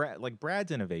 Brad's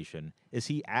innovation is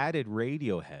he added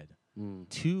Radiohead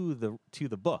to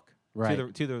the book,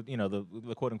 right? To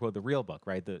the quote unquote the real book,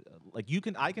 right?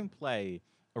 I can play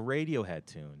a Radiohead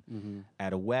tune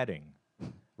at a wedding,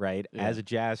 right, as a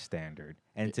jazz standard,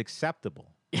 and it's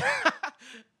acceptable.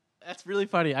 That's really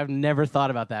funny. I've never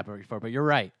thought about that before, but you're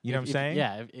right. You know what I'm saying?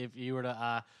 Yeah. If you were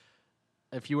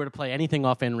to play anything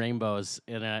off in Rainbows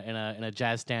in a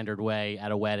jazz standard way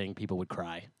at a wedding, people would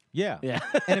cry. Yeah.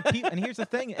 And here's the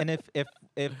thing. And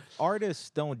if artists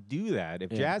don't do that,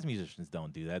 if jazz musicians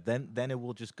don't do that, then it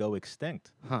will just go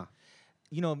extinct. Huh.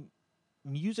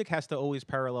 Music has to always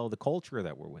parallel the culture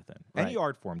that we're within. Right. Any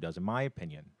art form does, in my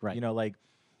opinion. Right.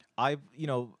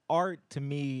 Art to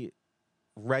me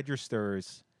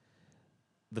registers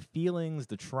the feelings,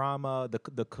 the trauma, the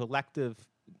collective,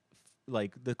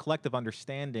 the collective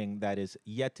understanding that is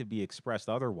yet to be expressed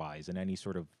otherwise in any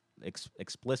sort of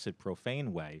explicit,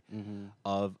 profane way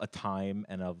of a time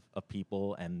and of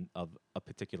people and of a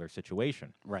particular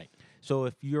situation. Right. So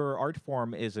if your art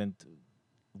form isn't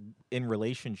in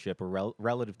relationship or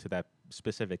relative to that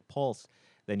specific pulse,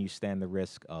 then you stand the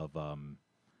risk of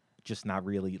just not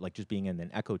really, like, just being in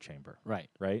an echo chamber. Right.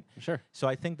 Right? Sure. So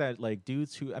I think that, like,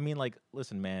 dudes who, I mean, like,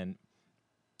 listen, man,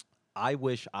 I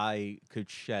wish I could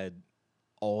shed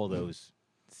all those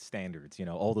standards,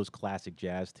 all those classic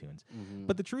jazz tunes.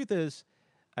 But the truth is,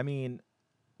 I mean,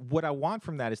 what I want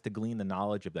from that is to glean the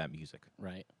knowledge of that music.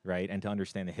 Right. Right? And to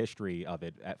understand the history of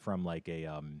it from, like, a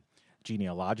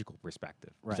genealogical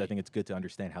perspective. Because I Right. think it's good to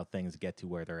understand how things get to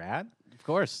where they're at. Of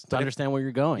course, to understand where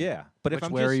you're going. Yeah. But if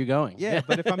I'm where just, are you going? Yeah.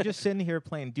 But if I'm just sitting here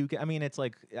playing Duke, I mean, it's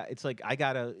like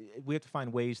we have to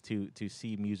find ways to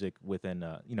see music within,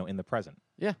 in the present.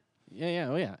 Yeah.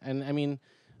 Oh, yeah. And I mean,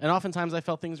 and oftentimes I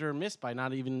felt things were missed by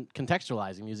not even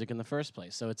contextualizing music in the first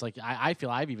place. So it's like I feel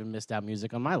I've even missed out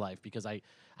music on my life because I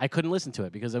couldn't listen to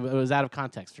it because it was out of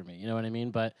context for me. You know what I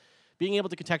mean? But being able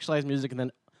to contextualize music and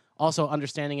then also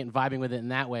understanding it and vibing with it in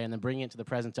that way and then bringing it to the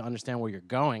present to understand where you're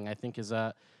going, I think is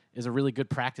a really good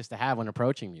practice to have when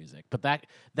approaching music. But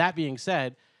that being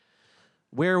said,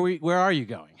 where are you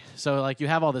going? So, like, you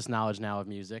have all this knowledge now of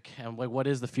music, and like, what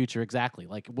is the future exactly?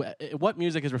 Like, what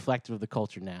music is reflective of the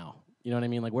culture now? You know what I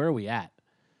mean? Like, where are we at?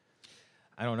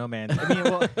 I don't know, man. I mean,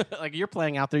 well, like, you're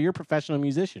playing out there. You're a professional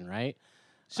musician, right?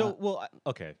 So,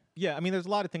 okay, yeah. I mean, there's a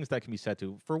lot of things that can be said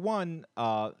to. For one,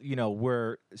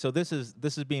 this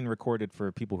is being recorded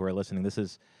for people who are listening. This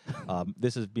is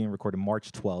being recorded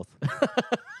March 12th,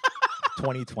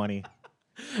 2020.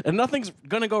 And nothing's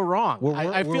gonna go wrong.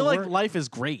 I feel like life is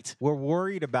great. We're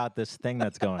worried about this thing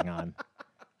that's going on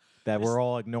that we're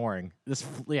all ignoring. It's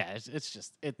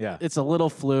a little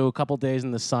flu. A couple days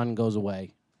in the sun goes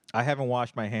away. I haven't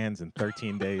washed my hands in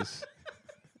 13 days.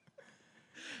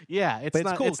 Yeah, it's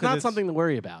not. Cool it's not something to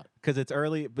worry about because it's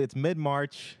early. It's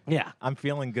mid-March. Yeah, I'm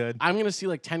feeling good. I'm gonna see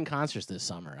like 10 concerts this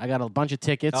summer. I got a bunch of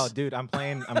tickets. Oh, dude, I'm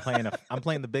playing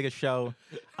the biggest show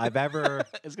I've ever.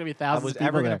 It's gonna be thousands. I was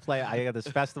ever gonna play. I got this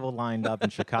festival lined up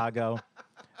in Chicago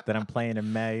that I'm playing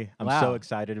in May. I'm so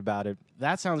excited about it.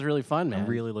 That sounds really fun, man. I'm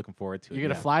really looking forward to it. You're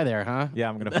gonna fly there, huh? Yeah,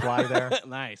 I'm gonna fly there.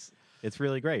 Nice. It's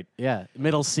really great. Yeah,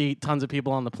 middle seat, tons of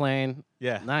people on the plane.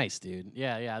 Yeah, nice, dude.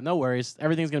 Yeah. No worries.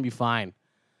 Everything's gonna be fine.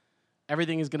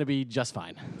 Everything is going to be just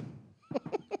fine.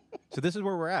 So this is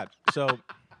where we're at.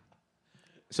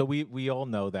 So we all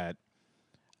know that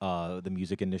the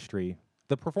music industry,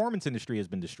 the performance industry has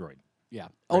been destroyed. Yeah,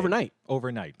 right?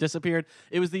 Overnight, disappeared.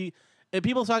 It was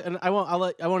people talk, and I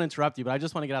won't interrupt you, but I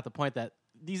just want to get out the point that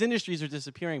these industries are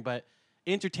disappearing, but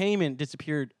entertainment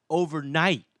disappeared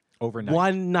overnight.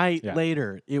 One night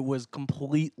later, it was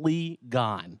completely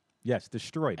gone. Yes,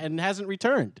 destroyed, and hasn't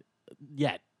returned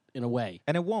yet. In a way.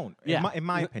 And it won't, in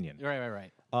my opinion.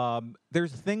 Right.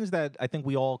 There's things that I think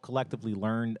we all collectively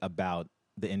learned about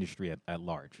the industry at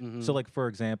large. Mm-hmm. So, like, for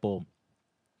example,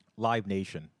 Live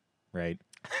Nation, right?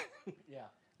 Yeah.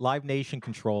 Live Nation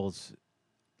controls...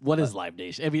 What is Live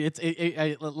Nation? I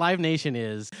mean, Live Nation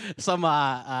is some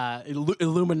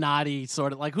Illuminati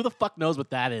sort of, like, who the fuck knows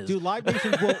what that is? Dude, Live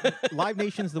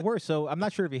Nation's the worst. So I'm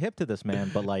not sure if you're hip to this,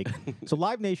 man, but like, so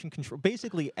Live Nation control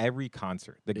basically every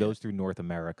concert that goes through North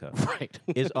America, right,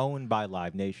 is owned by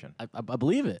Live Nation. I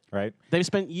believe it. Right? They've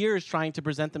spent years trying to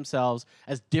present themselves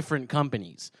as different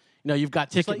companies. You know, you've got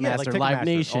Ticketmaster, Live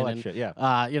Nation, and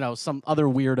shit, some other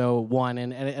weirdo one,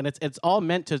 and it's all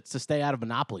meant to stay out of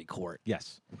monopoly court.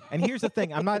 Yes. And here's the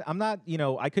thing: I'm not,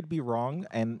 I could be wrong,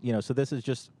 and so this is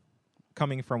just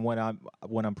coming from what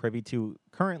I'm privy to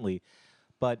currently,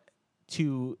 but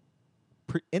to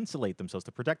insulate themselves,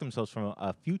 to protect themselves from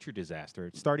a future disaster,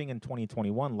 starting in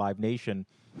 2021, Live Nation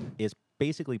is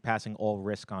basically passing all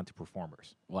risk on to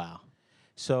performers. Wow.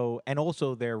 So, and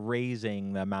also they're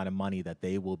raising the amount of money that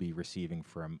they will be receiving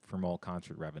from all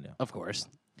concert revenue. Of course.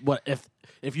 What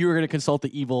if you were going to consult the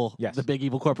big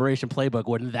evil corporation playbook?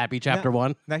 Wouldn't that be chapter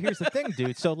one? Now here's the thing,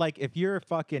 dude. So like, if you're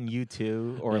fucking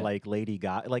U2 or like Lady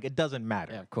Gaga, like it doesn't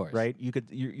matter. Yeah, of course. Right?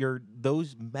 You're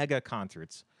those mega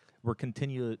concerts will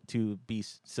continue to be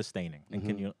sustaining and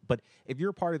continue. But if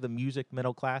you're part of the music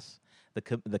middle class,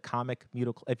 the comic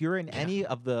middle, if you're in any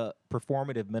of the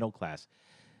performative middle class,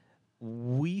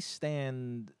 we're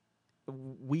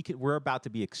about to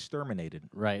be exterminated,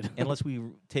 right? Unless we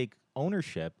take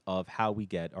ownership of how we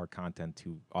get our content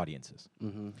to audiences.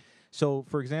 Mm-hmm. So,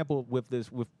 for example, with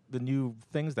the new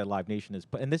things that Live Nation is,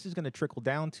 and this is going to trickle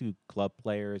down to club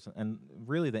players and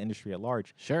really the industry at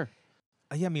large. Sure.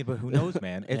 Yeah, I mean, but who knows,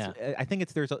 man? I think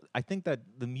that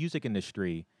the music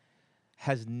industry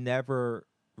has never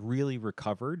really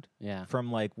recovered Yeah.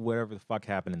 from like whatever the fuck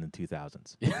happened in the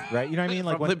 2000s, right? You know what I mean?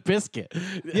 Like From the biscuit.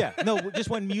 yeah, no, just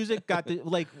when music got the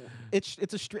like, it's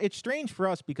strange for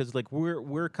us because like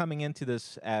we're coming into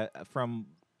this from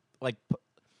like.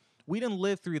 We didn't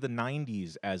live through the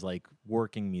 90s as like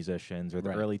working musicians or the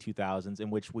Right. early 2000s in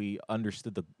which we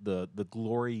understood the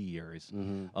glory years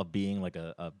of being like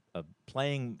a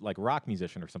playing like rock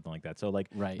musician or something like that. So like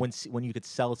Right. when you could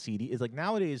sell CD is like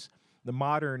nowadays the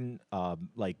modern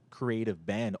like creative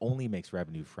band only makes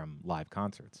revenue from live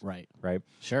concerts. Right. Right.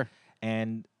 Sure.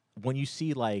 And when you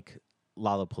see like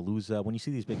Lollapalooza, when you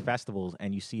see these big festivals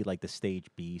and you see like the stage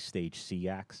B, stage C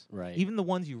acts, Right. even the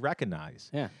ones you recognize,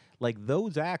 Yeah. like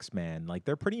those acts, man, like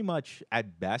they're pretty much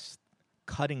at best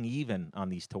cutting even on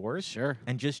these tours. Sure.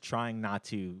 And just trying not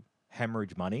to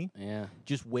hemorrhage money. Yeah.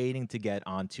 Just waiting to get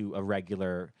onto a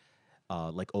regular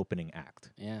like opening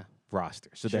act Yeah. roster.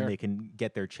 So Sure. then they can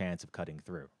get their chance of cutting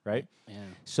through, right? Yeah.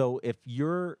 So if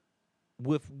you're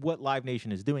with what Live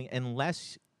Nation is doing,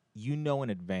 unless you know in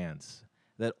advance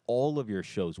that all of your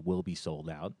shows will be sold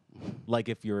out, like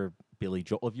if you're Billy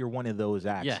Joel, if you're one of those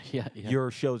acts, Yeah.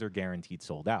 your shows are guaranteed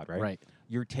sold out, right? Right.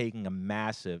 You're taking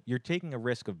a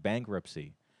risk of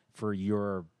bankruptcy for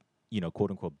your, quote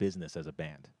unquote business as a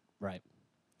band. Right.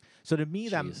 So to me,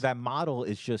 Jeez. that model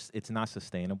is just, it's not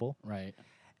sustainable. Right.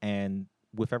 And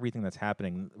with everything that's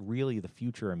happening, really the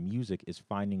future of music is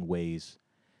finding ways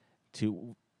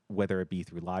to, whether it be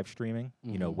through live streaming,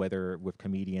 whether with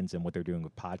comedians and what they're doing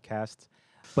with podcasts,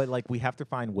 but like we have to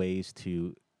find ways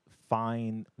to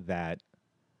find that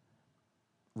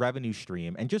revenue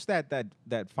stream and just that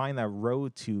find that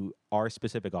road to our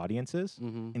specific audiences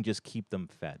and just keep them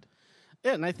fed.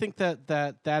 Yeah, and I think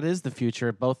that is the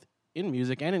future, both in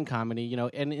music and in comedy,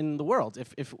 and in the world.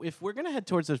 If we're going to head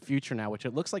towards the future now, which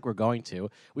it looks like we're going to,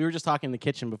 we were just talking in the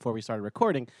kitchen before we started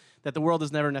recording, that the world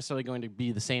is never necessarily going to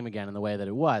be the same again in the way that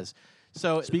it was.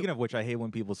 So speaking of which, I hate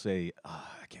when people say, "Oh,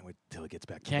 I can't wait till it gets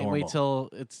back to normal." Can't wait till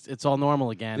it's all normal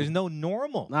again. There's no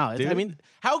normal. No, dude. I mean,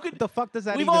 how could the fuck does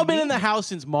that? We've even all been mean? in the house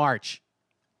since March.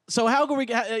 So how can we?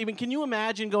 Can you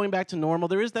imagine going back to normal?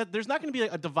 There's not going to be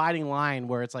a dividing line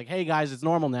where it's like, hey guys, it's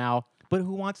normal now. But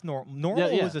who wants normal?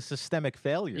 Normal was a systemic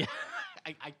failure. Yeah.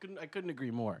 I couldn't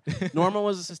agree more. Normal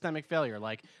was a systemic failure.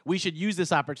 Like we should use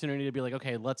this opportunity to be like,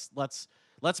 okay, let's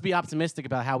be optimistic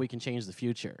about how we can change the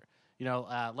future.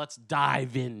 Let's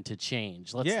dive into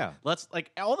change. Let's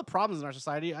like all the problems in our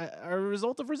society are a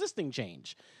result of resisting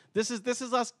change. This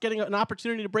is us getting an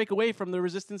opportunity to break away from the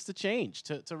resistance to change,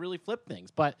 to really flip things.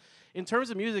 But in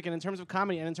terms of music and in terms of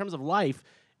comedy and in terms of life,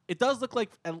 it does look like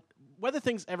whether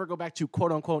things ever go back to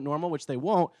quote unquote normal, which they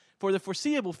won't, for the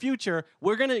foreseeable future,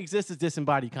 we're going to exist as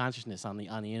disembodied consciousness on the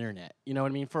internet. You know what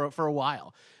I mean? For a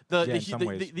while,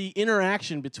 the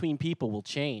interaction between people will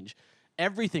change.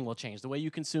 Everything will change. The way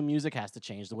you consume music has to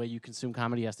change. The way you consume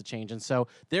comedy has to change. And so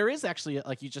there is actually,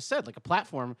 like you just said, like a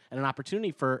platform and an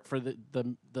opportunity for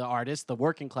the artists, the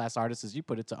working class artists, as you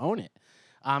put it, to own it.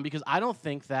 Because I don't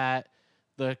think that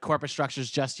the corporate structures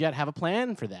just yet have a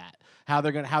plan for that. How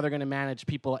they're going to manage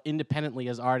people independently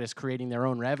as artists, creating their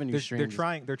own revenue streams.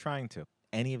 They're trying to.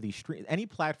 Any of these any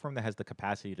platform that has the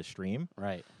capacity to stream,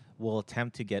 right, will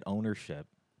attempt to get ownership.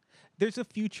 There's a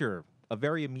future, a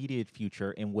very immediate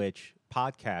future in which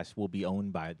podcasts will be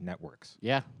owned by networks.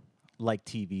 Yeah. Like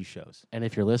TV shows. And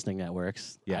if you're listening,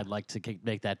 networks, I'd like to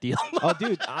make that deal. Oh,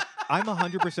 dude, I'm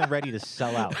 100% ready to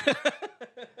sell out.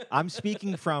 I'm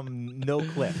speaking from no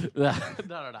cliff. No.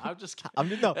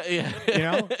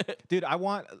 Yeah. Dude, I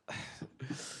want.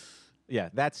 Yeah.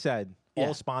 That said,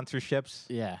 all sponsorships.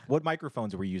 Yeah. What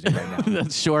microphones are we using right now? The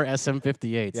Shure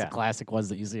SM58s, the classic ones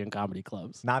that you see in comedy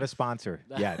clubs. Not a sponsor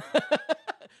yet.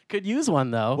 Could use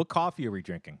one though. What coffee are we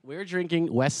drinking? We're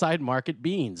drinking West Side Market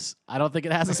beans. I don't think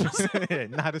it has a sponsor.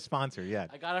 Not a sponsor yet.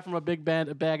 I got it from a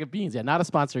bag of beans. Yeah, not a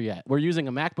sponsor yet. We're using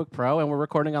a MacBook Pro and we're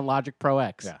recording on Logic Pro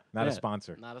X. Yeah, not a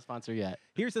sponsor. Not a sponsor yet.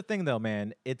 Here's the thing though,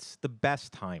 man. It's the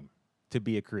best time to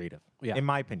be a creative, in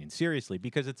my opinion. Seriously,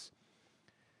 because it's...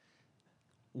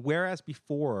 Whereas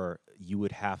before, you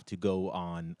would have to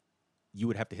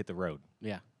hit the road.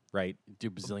 Yeah. Right? Do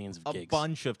bazillions of gigs. A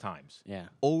bunch of times. Yeah.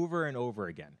 Over and over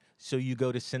again. So you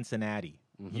go to Cincinnati.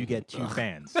 You get 2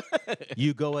 fans.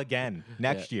 You go again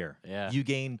next year. Yeah. You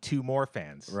gain 2 more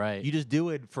fans. Right. You just do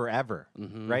it forever.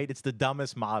 Right? It's the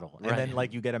dumbest model. And then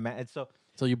you get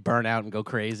until you burn out and go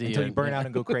crazy. Until you burn out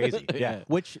and go crazy. Yeah.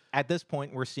 Which at this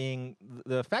point we're seeing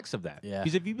the effects of that. Yeah.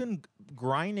 Because if you've been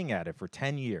grinding at it for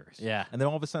 10 years. Yeah. And then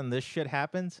all of a sudden this shit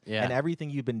happens. Yeah. And everything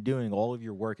you've been doing, all of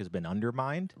your work has been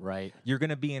undermined. Right. You're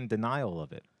going to be in denial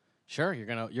of it. Sure,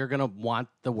 you're gonna want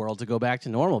the world to go back to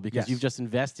normal because Yes. you've just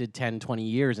invested 10, 20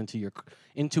 years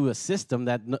into a system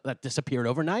that disappeared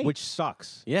overnight. which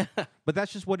sucks. yeah, But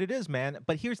that's just what it is, man.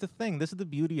 But here's the thing. This is the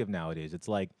beauty of nowadays. It's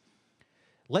like,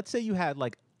 let's say you had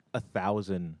like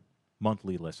 1,000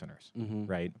 monthly listeners,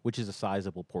 right? Which is a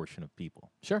sizable portion of people,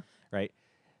 sure, right?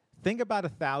 Think about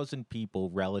 1,000 people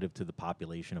relative to the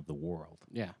population of the world.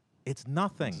 yeah, It's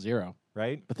nothing, zero.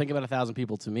 right? But think about 1,000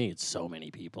 people. To me, it's so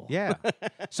many people. Yeah.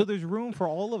 So there's room for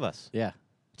all of us yeah,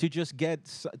 to just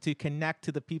to connect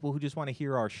to the people who just want to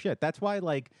hear our shit. That's why,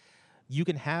 like, you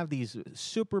can have these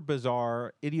super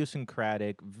bizarre,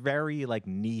 idiosyncratic, very like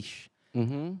niche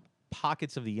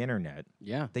pockets of the internet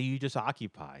yeah, that you just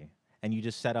occupy, and you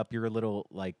just set up your little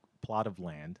like plot of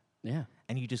land, yeah.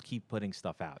 and you just keep putting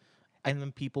stuff out, and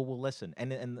then people will listen.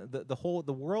 And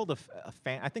the world of a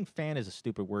fan. I think fan is a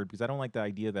stupid word because I don't like the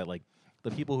idea that like the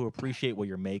people who appreciate what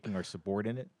you're making are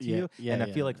subordinate to Yeah, you. yeah, And I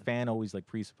yeah. feel like fan always like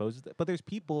presupposes that. But there's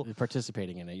people.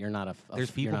 Participating in it, you're not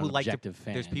There's people you're not who an like to. objective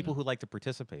fan. There's people who like to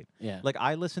participate. Yeah. Like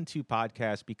I listen to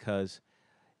podcasts because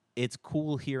it's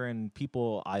cool hearing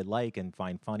people I like and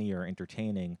find funny or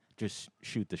entertaining just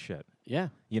shoot the shit. Yeah,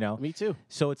 You know? me too.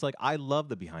 So it's like I love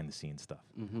the behind the scenes stuff.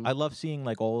 I love seeing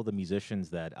like all the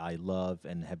musicians that I love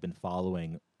and have been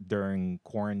following during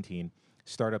quarantine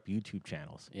start up YouTube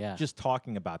channels. Yeah. Just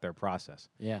talking about their process.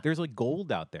 Yeah. There's like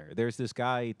gold out there. There's this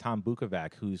guy, Tom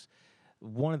Bukovac, who's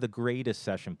one of the greatest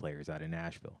session players out in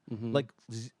Nashville. Like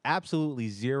absolutely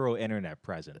zero internet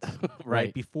presence.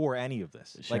 Right. Before any of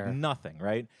this. Sure. Like nothing,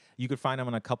 right? You could find him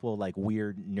on a couple of like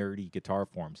weird nerdy guitar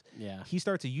forums. Yeah. He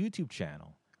starts a YouTube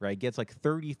channel, right? Gets like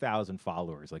 30,000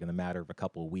 followers like in the matter of a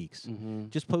couple of weeks.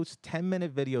 Just posts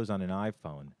 10-minute videos on an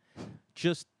iPhone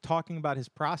just talking about his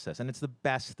process, and it's the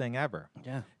best thing ever.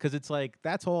 Yeah. Because it's like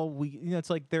that's all it's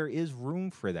like there is room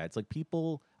for that. It's like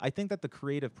people, I think that the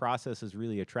creative process is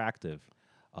really attractive,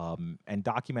 and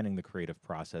documenting the creative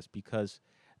process because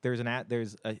there's an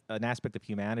aspect of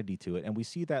humanity to it, and we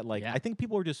see that like Yeah. I think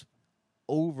people are just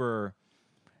over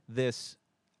this,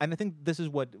 and I think this is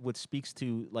what speaks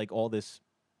to like all this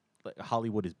like,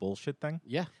 Hollywood is bullshit thing.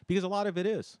 Yeah. Because a lot of it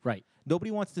is. Right.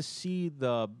 Nobody wants to see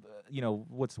the,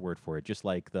 what's the word for it? Just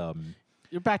like the.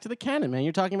 You're back to the canon, man.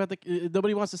 You're talking about the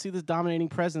nobody wants to see this dominating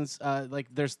presence.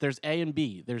 Like there's A and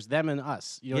B. There's them and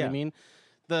us. You know what I mean?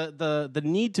 The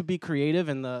need to be creative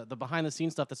and the behind the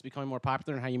scenes stuff that's becoming more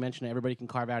popular and how you mentioned everybody can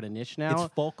carve out a niche now.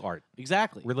 It's folk art.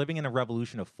 Exactly. We're living in a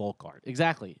revolution of folk art.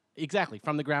 Exactly.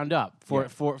 From the ground up for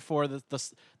the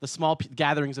small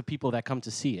gatherings of people that come to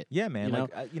see it. Yeah, man.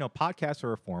 You know? Podcasts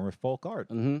are a form of folk art.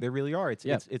 They really are.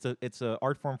 It's a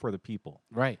art form for the people.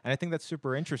 Right. And I think that's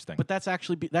super interesting. But that's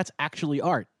actually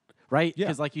art, right? Yeah.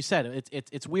 Because like you said,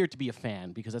 it's weird to be a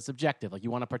fan because it's subjective. Like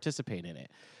you want to participate in it.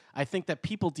 I think that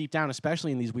people deep down,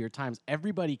 especially in these weird times,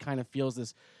 everybody kind of feels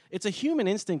this. It's a human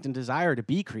instinct and desire to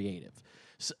be creative.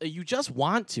 So you just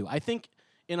want to. I think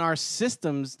in our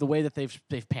systems, the way that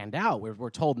they've panned out, we're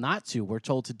told not to. We're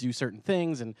told to do certain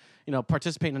things and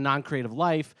participate in a non-creative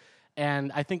life.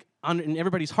 And I think in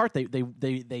everybody's heart,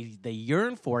 they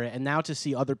yearn for it. And now to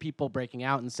see other people breaking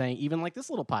out and saying, even like this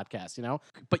little podcast,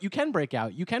 but you can break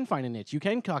out, you can find a niche, you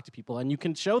can talk to people, and you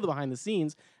can show the behind the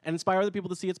scenes and inspire other people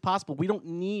to see it's possible. We don't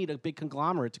need a big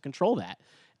conglomerate to control that.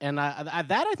 And that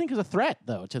I think is a threat,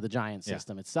 though, to the giant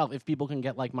system itself. If people can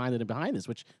get like-minded and behind this,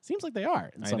 which seems like they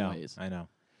are in some ways. I know.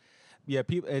 Yeah,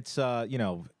 people. It's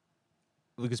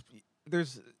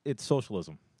because it's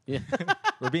socialism. Yeah.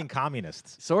 We're being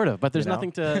communists. Sort of, but there's You know?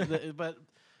 nothing to. But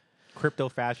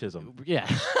Crypto-fascism. yeah,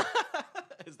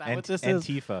 is that what this is?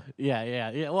 Antifa.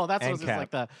 Yeah. Well, that's what's just like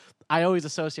the. I always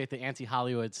associate the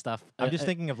anti-Hollywood stuff. I'm just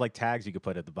thinking of like tags you could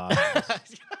put at the bottom.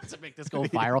 to make this go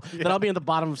viral. Then I'll be in the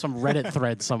bottom of some Reddit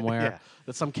thread somewhere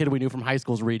that some kid we knew from high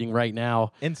school is reading right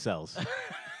now. Incels.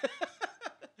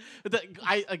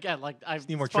 It's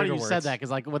need more funny trigger you said words. that because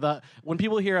like when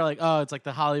people hear like, oh, it's like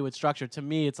the Hollywood structure, to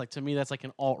me that's like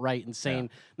an alt-right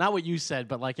insane. Not what you said,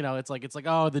 but like it's like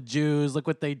oh, the Jews, look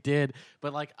what they did.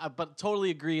 But like but totally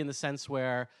agree in the sense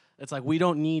where it's like we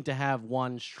don't need to have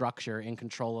one structure in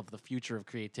control of the future of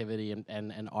creativity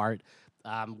and art.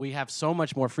 We have so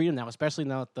much more freedom now, especially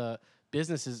now that the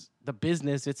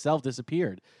business itself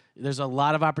disappeared. There's a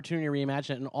lot of opportunity to reimagine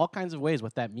it in all kinds of ways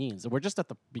what that means. We're just at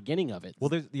the beginning of it. Well,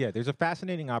 there's a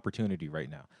fascinating opportunity right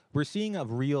now. We're seeing a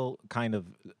real kind of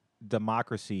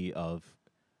democracy of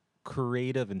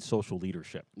creative and social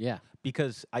leadership. Yeah.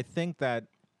 Because I think that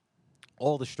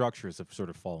all the structures have sort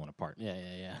of fallen apart.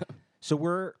 Yeah.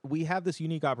 So we have this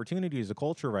unique opportunity as a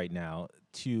culture right now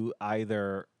to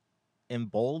either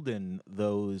embolden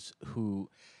those who,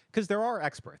 because there are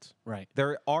experts. Right.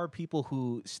 There are people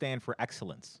who stand for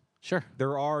excellence, Sure.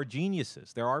 There are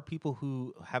geniuses. There are people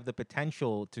who have the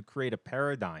potential to create a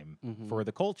paradigm for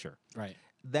the culture. Right.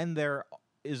 Then there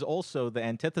is also the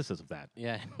antithesis of that.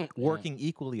 Yeah. Working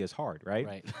equally as hard, right?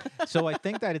 Right. So I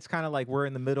think that it's kind of like we're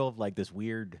in the middle of like this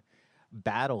weird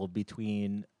battle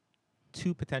between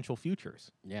two potential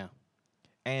futures. Yeah.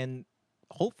 And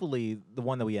hopefully the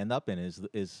one that we end up in is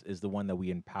the one that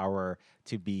we empower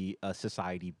to be a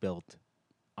society built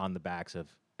on the backs of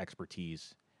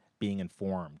expertise, being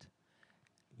informed,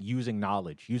 using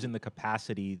knowledge, using the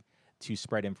capacity to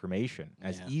spread information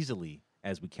as easily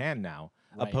as we can now,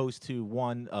 opposed to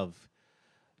one of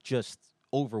just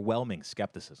overwhelming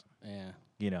skepticism. Yeah.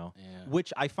 You know, Yeah.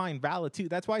 which I find valid too.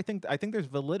 That's why I think there's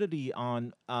validity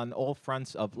on all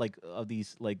fronts of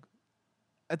these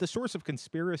at the source of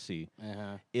conspiracy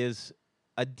is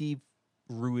a deep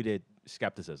rooted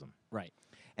skepticism. Right.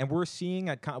 And we're seeing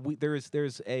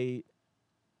there's a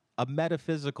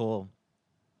metaphysical,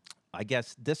 I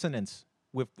guess, dissonance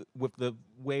with the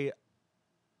way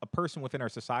a person within our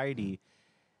society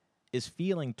is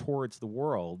feeling towards the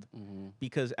world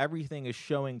because everything is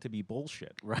showing to be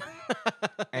bullshit. Right.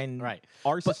 And Right.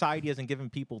 our society hasn't given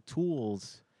people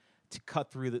tools to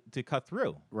cut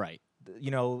through. Right.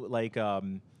 You know, like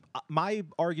my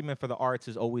argument for the arts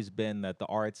has always been that the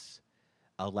arts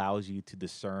allows you to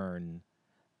discern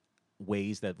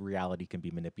ways that reality can be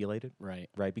manipulated. Right.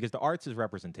 Right. Because the arts is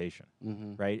representation.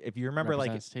 Right. If you remember,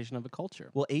 representation of a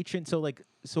culture. Well, ancient.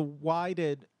 So why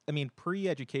did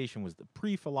pre-education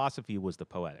pre-philosophy was the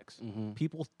poetics.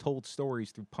 People told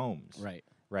stories through poems. Right.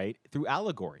 Right. Through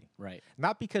allegory. Right.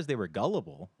 Not because they were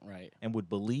gullible. Right. And would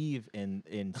believe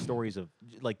in stories of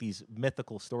like these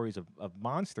mythical stories of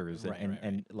monsters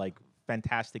and like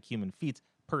fantastic human feats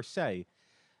per se.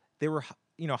 They were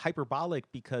hyperbolic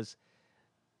because,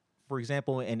 for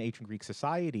example, in ancient Greek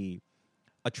society,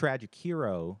 a tragic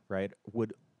hero, right,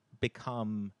 would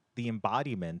become the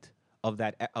embodiment of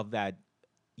that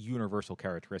universal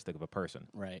characteristic of a person,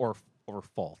 right, or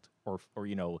fault, or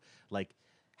like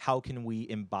how can we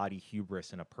embody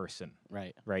hubris in a person,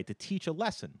 right, to teach a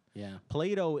lesson. Yeah.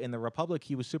 Plato in the Republic,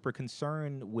 he was super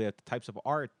concerned with types of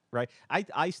art, right?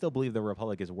 I still believe the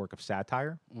Republic is a work of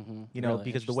satire, Really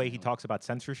because the way he talks about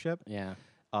censorship. Yeah.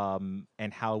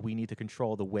 And how we need to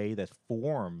control the way that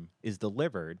form is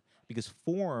delivered, because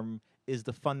form is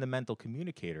the fundamental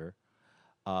communicator,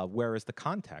 whereas the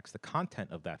context, the content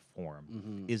of that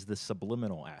form, is the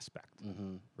subliminal aspect,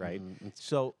 right?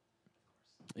 So,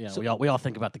 we all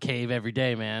think about the cave every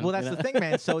day, man. Well, that's the thing,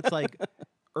 man. So it's like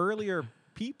earlier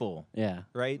people,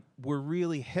 right, were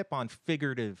really hip on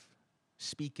figurative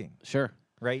speaking, sure,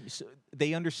 right? So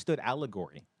they understood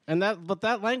allegory. But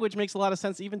that language makes a lot of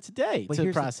sense even today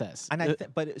to process.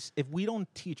 But if we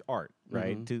don't teach art,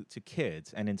 right, to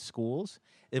kids and in schools,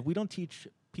 if we don't teach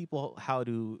people how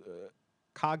to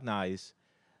cognize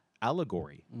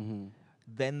allegory,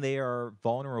 then they are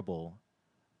vulnerable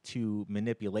to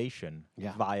manipulation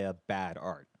via bad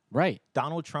art. Right.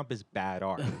 Donald Trump is bad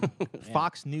art.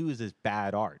 Fox News is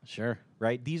bad art. Sure.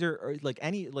 Right. These are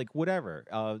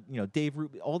whatever. Dave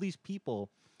Rubin, all these people,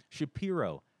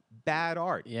 Shapiro. Bad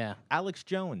art. Yeah. Alex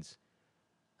Jones.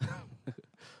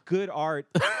 Good art.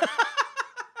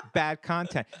 Bad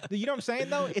content. You know what I'm saying,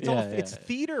 though? It's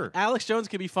theater. Alex Jones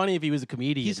could be funny if he was a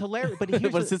comedian. He's hilarious.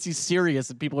 But, since he's serious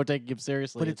and people are taking him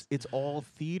seriously. But it's all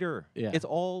theater. Yeah. It's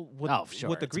all what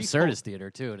the Greeks absurdist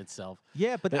theater, too, in itself.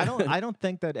 Yeah, but I don't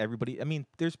think that everybody... I mean,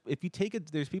 there's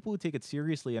people who take it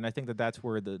seriously, and I think that's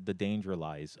where the danger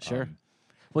lies. Sure.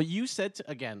 Well, you said,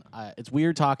 again, it's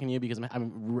weird talking to you because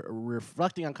I'm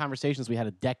reflecting on conversations we had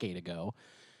a decade ago.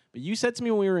 But you said to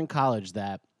me when we were in college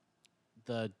that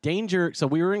the danger... So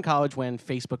we were in college when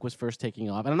Facebook was first taking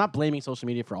off. And I'm not blaming social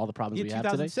media for all the problems we have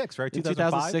today. 2006, right? In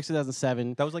 2006,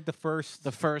 2007. That was like the first...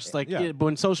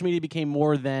 when social media became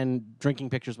more than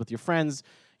drinking pictures with your friends,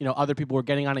 other people were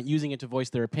getting on it, using it to voice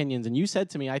their opinions. And you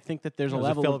said to me, I think that there's a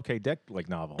level... It was a Philip K. Dick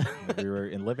novel that we were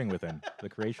living within, the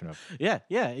creation of. Yeah.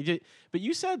 But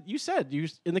you said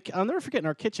I'll never forget in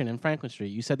our kitchen in Franklin Street,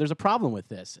 you said there's a problem with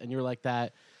this. And you're like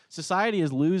that society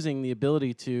is losing the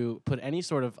ability to put any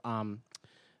sort of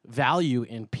value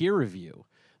in peer review.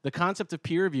 The concept of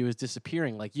peer review is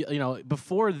disappearing. Like,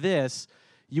 before this,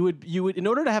 you would in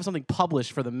order to have something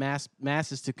published for the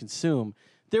masses to consume,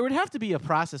 there would have to be a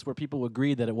process where people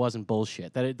agreed that it wasn't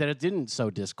bullshit, that it didn't sow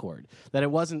discord, that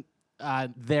it wasn't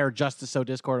there just to sow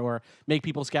discord or make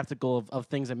people skeptical of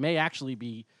things that may actually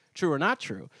be true or not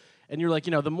true. And you're like,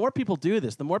 the more people do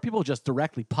this, the more people just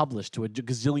directly publish to a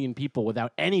gazillion people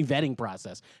without any vetting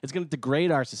process. It's going to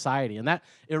degrade our society. And that,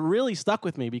 it really stuck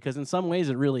with me because in some ways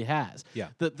it really has. Yeah.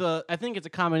 I think it's a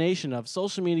combination of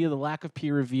social media, the lack of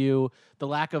peer review, the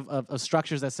lack of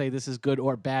structures that say this is good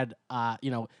or bad,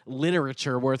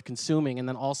 literature worth consuming, and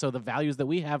then also the values that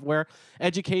we have where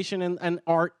education and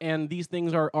art and these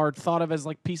things are thought of as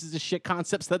like pieces of shit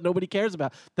concepts that nobody cares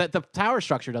about, that the power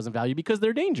structure doesn't value because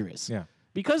they're dangerous. Yeah.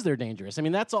 Because they're dangerous. I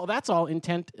mean, that's all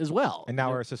intent as well. And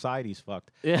now our society's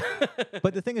fucked. Yeah.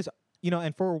 But the thing is,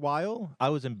 and for a while I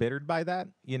was embittered by that,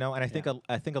 and I think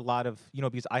I think a lot of,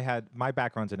 because I had my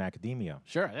background's in academia.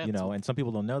 Sure. And some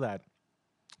people don't know that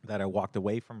I walked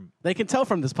away from. They can tell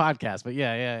from this podcast, but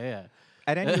yeah.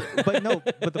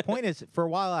 But the point is, for a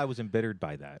while I was embittered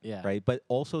by that. Yeah. Right. But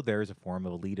also there's a form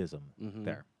of elitism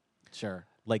there. Sure.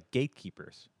 Like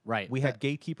gatekeepers. Right. We had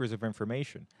gatekeepers of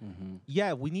information.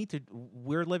 Yeah,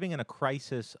 we're living in a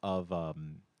crisis of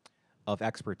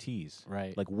expertise.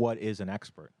 Right. Like, what is an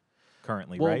expert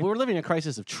currently, Well, right? we're living a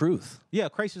crisis of truth. Yeah,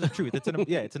 crisis of truth. It's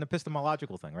an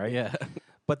epistemological thing, right? Yeah.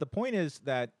 But the point is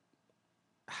that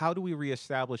how do we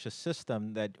reestablish a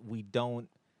system that we don't?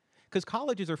 Because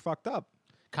colleges are fucked up.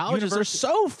 Colleges are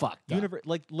so fucked up.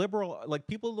 Liberal,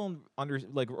 people don't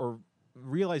or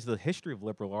realize the history of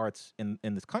liberal arts in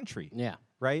this country. Yeah.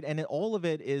 Right, and all of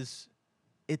it is,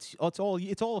 it's all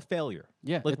a failure.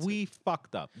 Yeah, we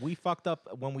fucked up. We fucked up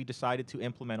when we decided to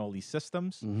implement all these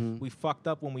systems. We fucked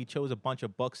up when we chose a bunch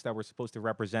of books that were supposed to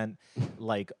represent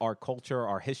like our culture,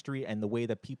 our history, and the way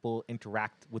that people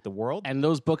interact with the world. And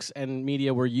those books and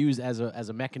media were used as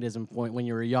a mechanism point when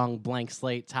you were a young blank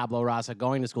slate, tabula rasa,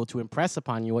 going to school to impress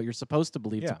upon you what you're supposed to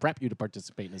believe to prep you to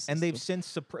participate in this. And they've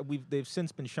since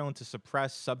been shown to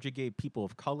suppress, subjugate people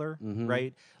of color,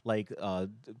 right? Like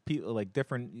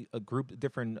different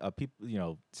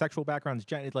people, sexual backgrounds.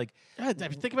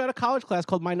 Think about a college class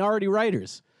called Minority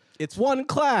Writers. It's one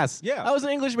class. Yeah. I was an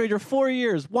English major, 4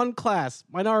 years, one class,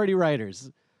 Minority Writers.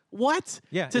 What?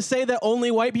 Yeah. To say that only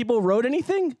white people wrote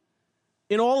anything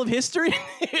in all of history?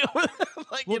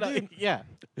 Dude, yeah.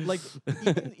 Like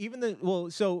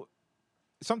so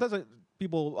sometimes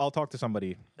I'll talk to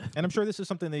somebody, and I'm sure this is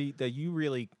something that you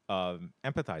really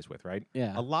empathize with, right?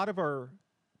 Yeah. A lot of our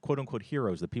quote unquote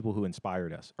heroes, the people who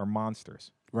inspired us, are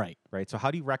monsters. Right. Right. So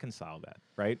how do you reconcile that?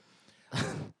 Right.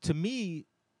 To me,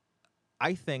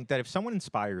 I think that if someone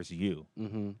inspires you,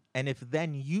 and if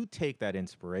then you take that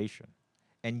inspiration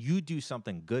and you do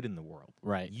something good in the world,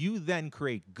 right, you then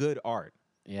create good art.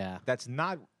 Yeah. That's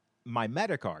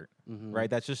mimetic art, right?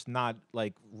 That's just not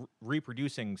like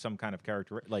reproducing some kind of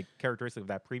characteristic of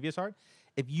that previous art.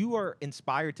 If you are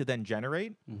inspired to then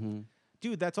generate,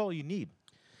 dude, that's all you need.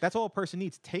 That's all a person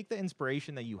needs. Take the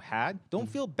inspiration that you had. Don't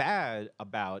feel bad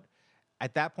about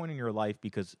at that point in your life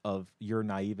because of your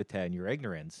naivete and your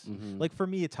ignorance. Like for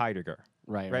me, it's Heidegger.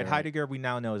 Right. Heidegger, we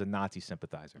now know, is a Nazi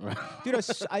sympathizer. Right. Dude,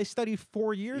 I studied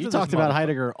 4 years. You talked about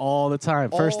Heidegger all the time.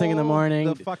 First thing in the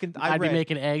morning, I'd be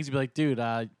making eggs. You'd be like, dude,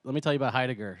 let me tell you about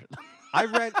Heidegger. I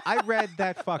read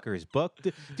that fucker's book,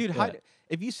 dude.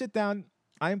 If you sit down,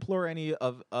 I implore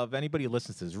anybody who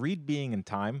listens to this, read Being in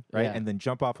Time, right, and then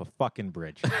jump off a fucking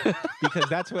bridge, because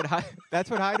that's what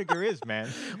Heidegger is, man.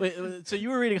 Wait, so you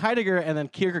were reading Heidegger and then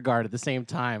Kierkegaard at the same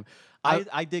time.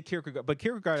 I did Kierkegaard, but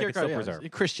Kierkegaard I can still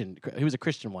preserve. Christian. He was a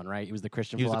Christian one, right? He was the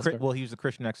Christian philosopher. He was the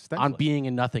Christian existentialist. On Being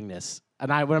in Nothingness.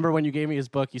 And I remember when you gave me his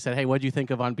book, you said, "Hey, what do you think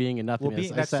of On Being in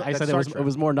Nothingness?" I said it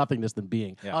was more nothingness than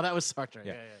being. Yeah. Oh, that was Sartre.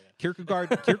 Yeah.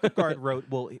 Kierkegaard wrote.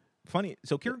 Well, funny.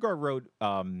 So Kierkegaard wrote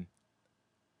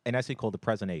an essay called The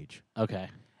Present Age. Okay.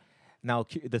 Now,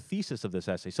 the thesis of this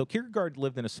essay. So Kierkegaard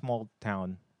lived in a small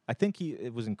town. I think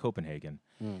it was in Copenhagen,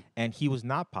 and he was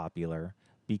not popular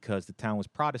because the town was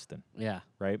Protestant. Yeah.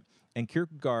 Right? And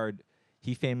Kierkegaard,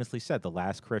 he famously said, the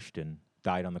last Christian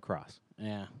died on the cross.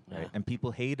 Yeah. Right? And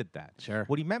people hated that. Sure.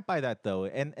 What he meant by that, though,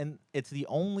 and it's the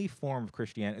only form of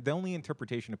Christianity, the only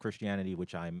interpretation of Christianity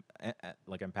which I'm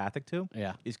empathic to,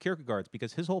 is Kierkegaard's,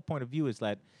 because his whole point of view is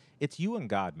that it's you and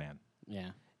God, man.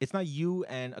 Yeah. It's not you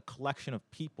and a collection of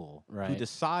people who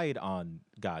decide on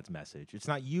God's message. It's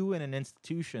not you and an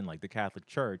institution like the Catholic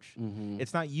Church.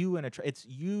 It's not you and it's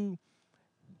you,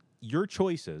 your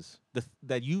choices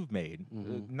that you've made,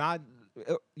 not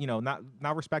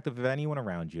respective of anyone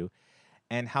around you,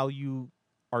 and how you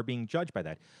are being judged by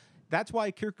that. That's why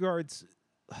Kierkegaard's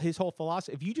his whole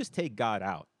philosophy. If you just take God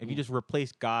out, if you just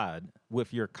replace God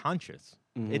with your conscience,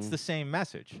 it's the same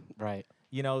message. Right.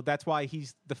 You know, that's why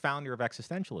he's the founder of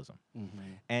existentialism.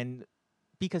 And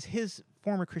because his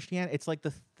form of Christianity, it's like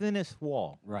the thinnest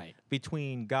wall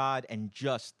between God and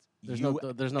just There's you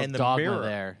there's no and the dogma mirror.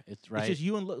 there. It's right. It's just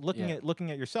you and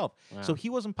looking at yourself. Wow. So he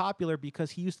wasn't popular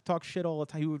because he used to talk shit all the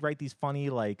time. He would write these funny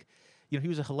he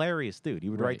was a hilarious dude. He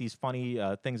would write these funny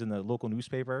things in the local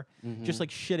newspaper, just like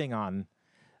shitting on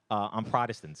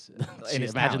Protestants. in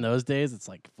his Imagine town. those days. It's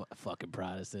like fucking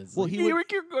Protestants. Well, like, he would-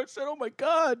 Kierkegaard said, "Oh my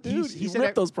God, dude, he he said ripped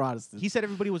ev- those Protestants." He said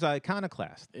everybody was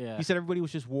iconoclast. Yeah. He said everybody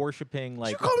was just worshiping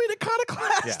you call me an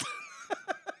iconoclast,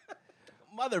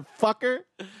 motherfucker.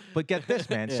 But get this,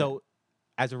 man. Yeah. So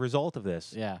as a result of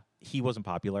this, Yeah. he wasn't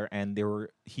popular, and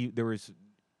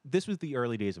this was the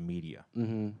early days of media,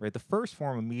 right? The first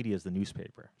form of media is the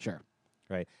newspaper, Sure.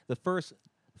 right? The first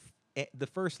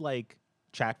like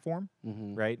chat form,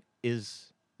 right,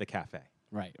 is the cafe.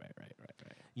 Right.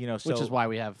 You know, Which is why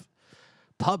we have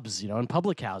pubs, and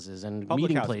public houses and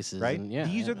meeting houses, places, right? And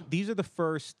These are the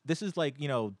first. This is like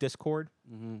Discord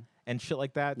and shit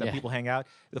like that Yeah. people hang out.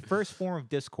 The first form of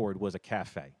Discord was a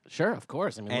cafe. Sure, of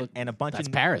course. I mean, look, And a bunch that's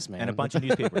of Paris, man, and a bunch of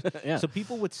newspapers. Yeah. So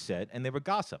people would sit and they would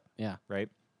gossip, Yeah. right?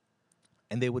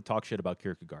 And they would talk shit about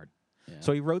Kierkegaard. Yeah.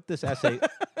 So he wrote this essay.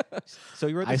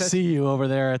 I see you over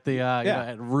there at the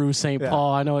at Rue St. Yeah.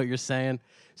 Paul. I know what you're saying.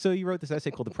 So he wrote this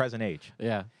essay called "The Present Age,"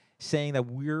 Yeah. saying that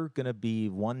we're gonna be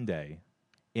one day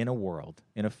in a world,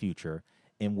 in a future,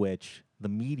 in which the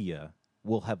media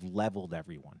will have leveled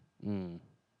everyone,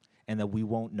 and that we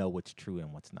won't know what's true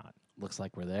and what's not. Looks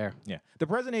like we're there. Yeah, "The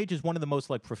Present Age" is one of the most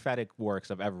prophetic works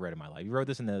I've ever read in my life. He wrote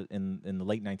this in the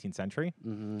late 19th century,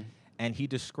 and he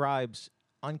describes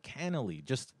uncannily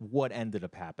just what ended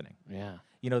up happening. Yeah.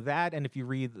 That, and if you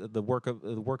read the work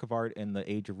of art in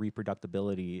the Age of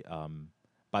Reproductibility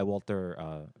by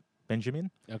Walter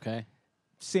Benjamin, Okay.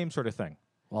 same sort of thing.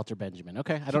 Walter Benjamin.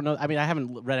 Okay. I don't know. I mean, I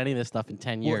haven't read any of this stuff in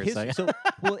 10 years. Because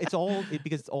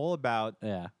it's all about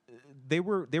yeah. they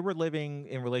were living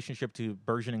in relationship to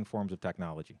burgeoning forms of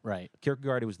technology. Right.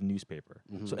 Kierkegaard, it was the newspaper.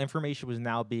 So information was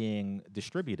now being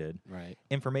distributed. Right.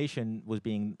 Information was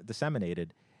being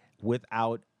disseminated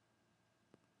without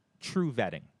true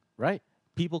vetting. Right.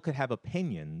 People could have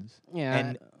opinions. Yeah.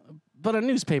 And but a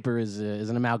newspaper is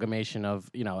an amalgamation of,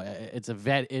 it is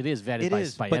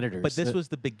vetted by editors. But this was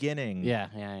the beginning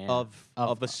of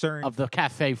a certain of the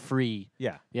cafe free.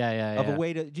 Yeah. Yeah. Of a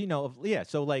way to,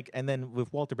 so and then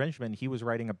with Walter Benjamin, he was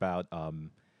writing about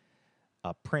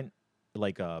a print,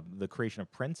 the creation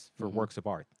of prints for works of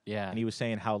art. Yeah. And he was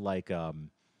saying how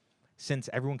since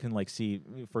everyone can see,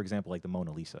 for example, the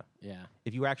Mona Lisa. Yeah.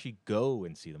 If you actually go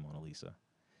and see the Mona Lisa,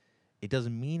 it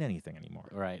doesn't mean anything anymore.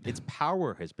 Right. Its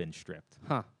power has been stripped.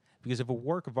 Huh. Because if a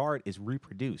work of art is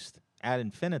reproduced ad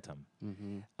infinitum,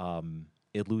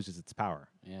 it loses its power.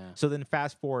 Yeah. So then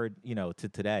fast forward, to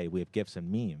today, we have GIFs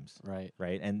and memes. Right.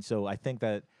 Right. And so I think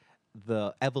that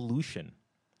the evolution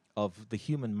of the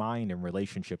human mind in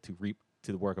relationship to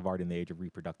the work of art in the age of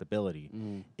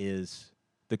reproductibility is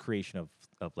the creation of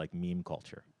meme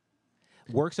culture.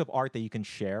 Works of art that you can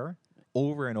share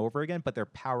over and over again, but their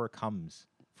power comes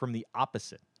from the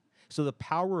opposite. So the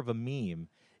power of a meme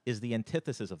is the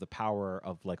antithesis of the power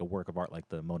of a work of art like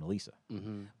the Mona Lisa.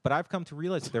 But I've come to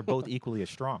realize that they're both equally as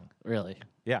strong. Really?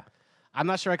 Yeah. I'm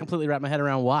not sure I completely wrap my head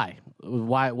around why.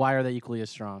 Why are they equally as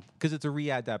strong? Because it's a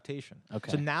readaptation.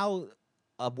 Okay. So now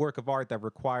a work of art that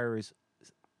requires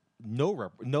no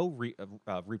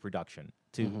reproduction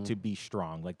to be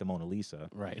strong, like the Mona Lisa,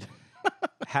 Right.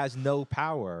 has no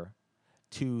power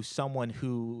to someone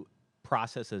who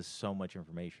processes so much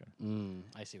information.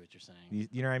 I see what you're saying.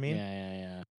 You know what I mean?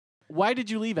 Yeah. Why did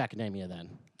you leave academia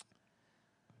then?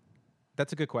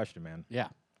 That's a good question, man. Yeah.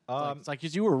 It's like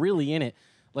 'cause you were really in it.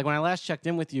 Like when I last checked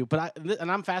in with you,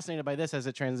 and I'm fascinated by this as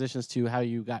it transitions to how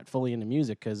you got fully into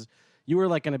music, because you were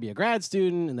going to be a grad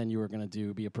student, and then you were going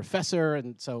to be a professor,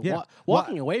 and so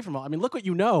walking away from all. I mean, look what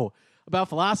you know about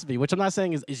philosophy, which I'm not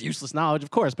saying is useless knowledge,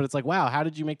 of course, but it's like, wow, how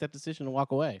did you make that decision to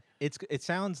walk away? It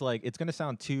sounds like it's going to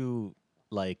sound too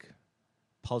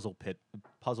puzzle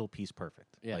piece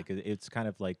perfect. Yeah. It's kind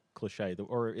of cliche,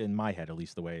 or in my head at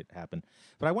least the way it happened.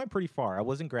 But I went pretty far. I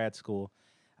was in grad school.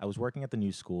 I was working at the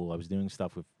New School. I was doing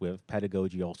stuff with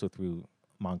pedagogy also through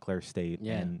Montclair State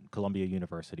and Columbia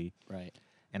University. Right.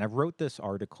 And I wrote this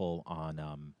article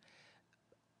on.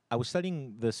 I was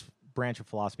studying this branch of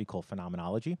philosophy called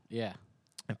phenomenology. Yeah.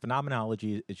 And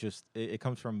phenomenology is just it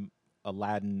comes from a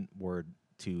Latin word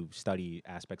to study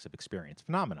aspects of experience,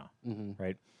 phenomena,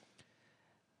 right?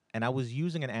 And I was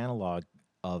using an analog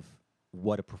of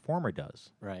what a performer does,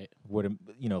 right?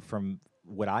 From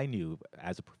what I knew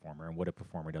as a performer and what a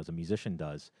performer does, a musician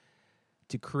does,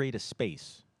 to create a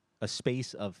space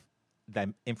of that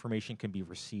information can be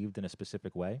received in a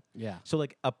specific way. Yeah. So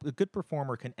a good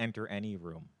performer can enter any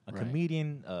room. A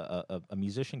comedian, a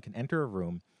musician can enter a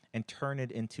room and turn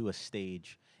it into a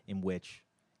stage in which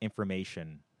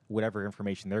whatever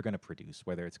information they're going to produce,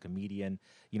 whether it's a comedian,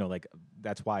 like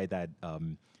that's why that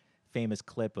famous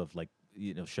clip of like,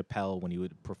 Chappelle when he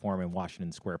would perform in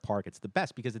Washington Square Park, it's the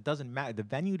best because it doesn't matter. The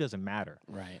venue doesn't matter.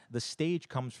 Right. The stage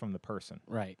comes from the person.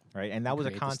 Right. Right. And that was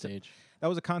a concept. That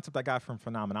was a concept I got from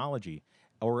phenomenology,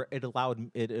 or it allowed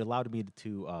me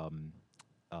to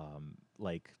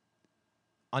like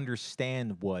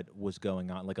understand what was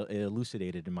going on. Like it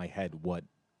elucidated in my head what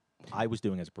I was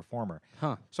doing as a performer.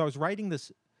 Huh. So I was writing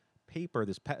this paper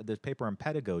on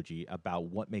pedagogy about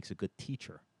what makes a good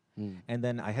teacher. And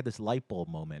then I had this light bulb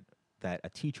moment that a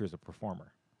teacher is a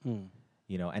performer.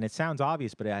 And it sounds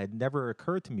obvious, but it had never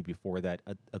occurred to me before that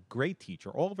a great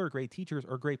teacher, all of our great teachers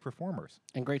are great performers.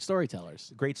 And great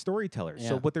storytellers. Yeah.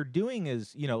 So what they're doing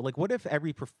is, like what if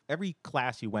every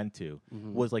class you went to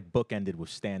was like bookended with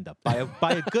stand-up by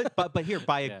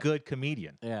a good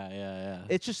comedian. Yeah.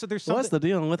 It's just so there's something. What's the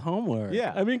deal with homework?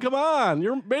 Yeah. I mean, come on.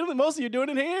 You're basically most of you doing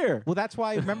it here. Well, that's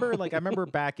why I remember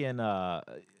back in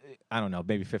I don't know,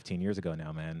 maybe 15 years ago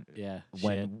now, man. Yeah.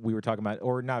 When we were talking about,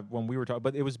 or not when we were talking,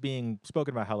 but it was being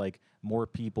spoken about how like more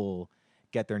people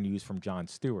get their news from Jon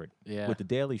Stewart with The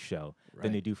Daily Show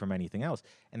than they do from anything else.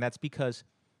 And that's because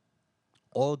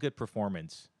all good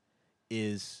performance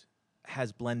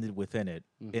has blended within it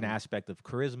an aspect of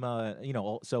charisma,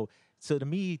 so to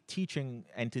me, teaching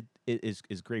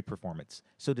is great performance.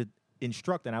 So to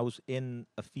instruct, and I was in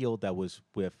a field that was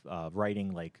with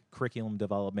writing like curriculum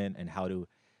development and how to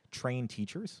train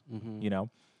teachers,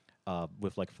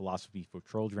 with like philosophy for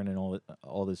children and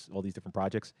all these different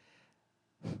projects.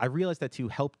 I realized that to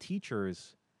help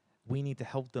teachers, we need to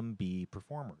help them be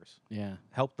performers. Yeah.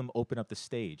 Help them open up the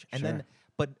stage. And then,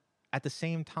 but at the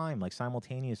same time, like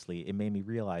simultaneously, it made me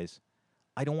realize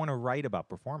I don't want to write about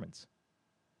performance.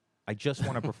 I just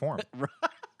want to perform.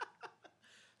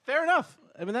 Fair enough.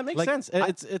 I mean, that makes sense.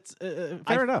 It's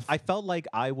fair enough. I felt like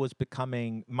I was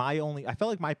becoming I felt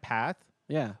like my path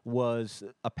was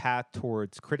a path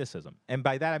towards criticism. And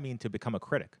by that, I mean to become a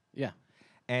critic. Yeah.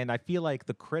 And I feel like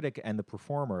the critic and the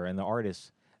performer and the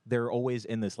artist, they're always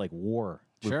in this like war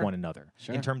with one another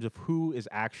in terms of who is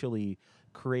actually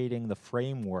creating the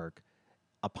framework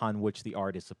upon which the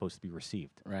art is supposed to be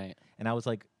received. Right. And I was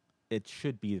like, it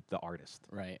should be the artist.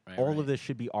 Right. All of this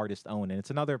should be artist owned. And it's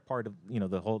another part of,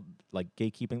 the whole like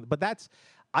gatekeeping. But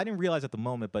I didn't realize at the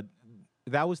moment, but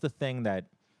that was the thing that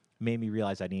made me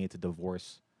realize I needed to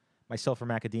divorce myself from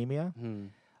academia.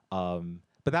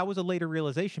 But that was a later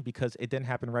realization because it didn't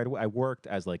happen right away. I worked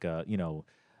as like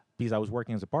because I was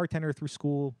working as a bartender through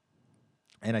school,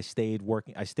 and I stayed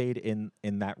in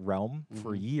that realm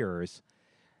for years,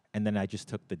 and then I just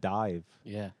took the dive.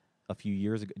 Yeah. A few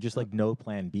years ago, just like no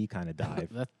plan B kind of dive.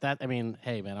 I mean,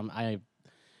 hey man, I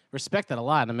respect that a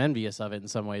lot, and I'm envious of it in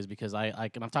some ways because and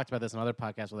I've talked about this in other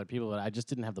podcasts with other people, but I just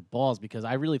didn't have the balls because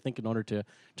I really think in order to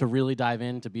really dive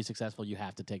in to be successful, you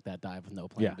have to take that dive with no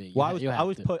plan B. Well,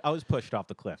 I was pushed off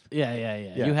the cliff. Yeah.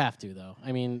 You have to though.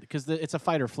 I mean, because it's a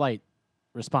fight or flight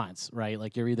response, right?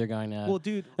 Like you're either going to. Well,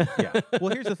 dude. Yeah.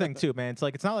 Well, here's the thing too, man.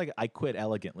 It's not like I quit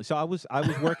elegantly. So I was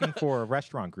working for a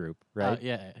restaurant group, right?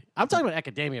 Yeah. I'm talking about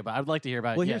academia, but I'd like to hear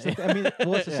about. Well, here's the I mean,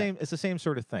 it's the same. It's the same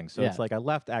sort of thing. So it's like I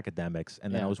left academics,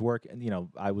 and then I was working.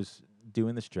 I was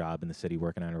doing this job in the city,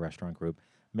 working at a restaurant group,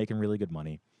 making really good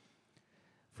money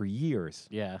for years.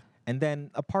 Yeah. And then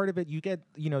a part of it, you get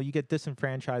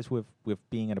disenfranchised with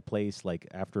being at a place like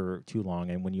after too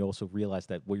long, and when you also realize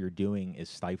that what you're doing is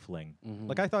stifling.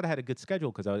 Like I thought I had a good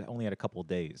schedule because I only had a couple of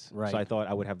days, so I thought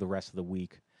I would have the rest of the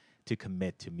week to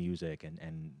commit to music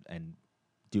and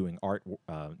doing art,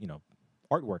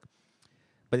 artwork.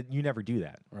 But you never do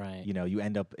that, right? You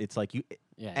end up. It's like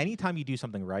anytime you do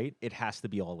something right, it has to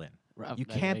be all in. You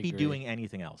can't be doing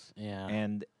anything else. Yeah,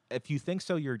 and if you think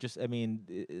so, you're just,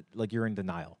 like you're in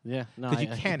denial. Yeah, no, because you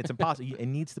can't. It's impossible. It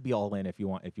needs to be all in if you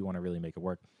want to really make it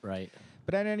work. Right.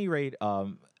 But at any rate,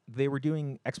 they were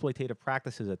doing exploitative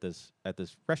practices at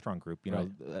this restaurant group.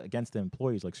 Against the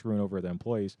employees, like screwing over the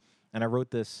employees. And I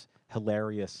wrote this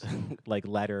hilarious like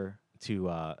letter to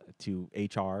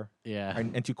HR. Yeah.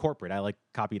 And to corporate. I like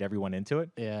copied everyone into it.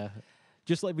 Yeah.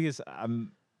 Just like because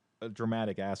I'm a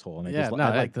dramatic asshole, and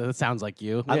that sounds like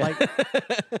you.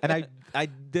 And I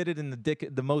did it in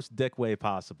the most dick way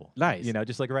possible. Nice,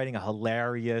 just like writing a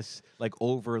hilarious, like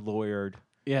over lawyered,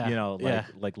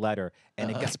 like letter, and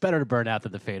it's better to burn out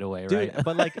than to fade away, right? Dude,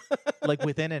 but like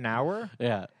within an hour,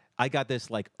 I got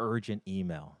this like urgent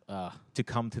email to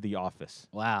come to the office.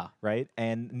 Wow, right,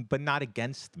 but not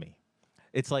against me.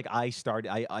 It's like I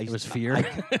started. It was fear.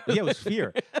 Yeah, it was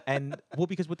fear, and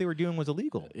because what they were doing was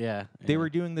illegal. Yeah, They were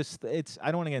doing this.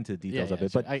 I don't want to get into the details of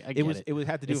it, but I it was. It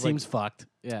had to do. It with seems fucked.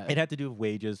 Yeah, it had to do with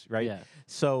wages, right? Yeah.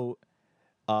 So,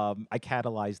 I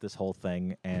catalyzed this whole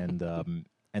thing, and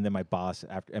and then my boss,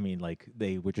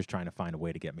 they were just trying to find a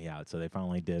way to get me out, so they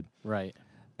finally did. Right.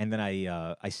 And then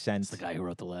I sent It's the guy who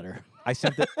wrote the letter. I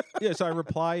sent it. Yeah, so I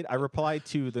replied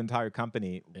to the entire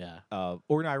company. Yeah.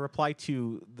 I replied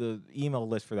to the email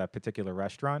list for that particular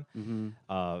restaurant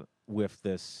with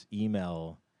this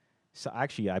email. So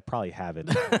actually, I probably have it.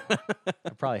 I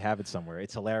probably have it somewhere.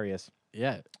 It's hilarious.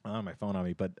 Yeah. I don't have my phone on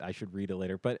me, but I should read it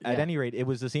later. But Yeah. at any rate, it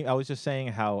was the same. I was just saying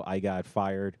how I got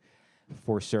fired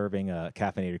for serving a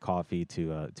caffeinated coffee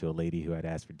to a lady who had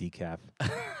asked for decaf.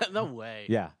 No way.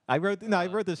 Yeah, I wrote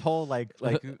this whole like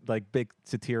big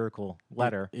satirical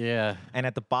letter. Yeah. And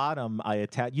at the bottom, I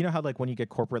attached. You know how like when you get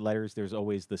corporate letters, there's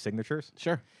always the signatures.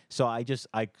 Sure. So I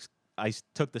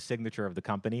took the signature of the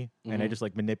company and I just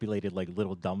like manipulated like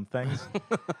little dumb things,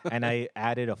 and I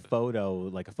added a photo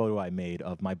I made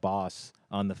of my boss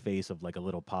on the face of like a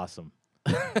little possum.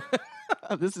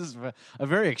 This is a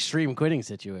very extreme quitting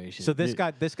situation. So this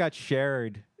got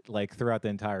shared like throughout the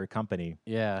entire company.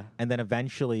 Yeah. And then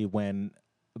eventually, when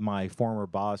my former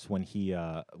boss, when he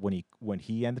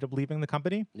ended up leaving the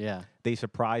company, Yeah. they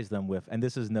surprised them with, and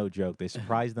this is no joke, they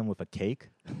surprised them with a cake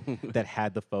that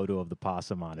had the photo of the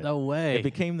possum on it. No way. It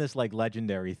became this like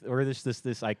legendary, or this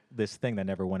thing that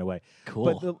never went away. Cool.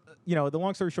 But the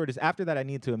long story short is, after that, I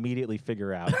need to immediately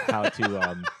figure out how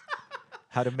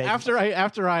to make. After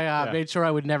I made sure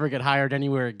I would never get hired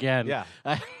anywhere again. Yeah.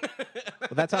 Well,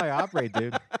 that's how I operate,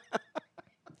 dude.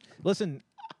 Listen,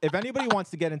 if anybody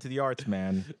wants to get into the arts,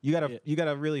 man, you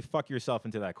gotta really fuck yourself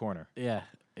into that corner. Yeah.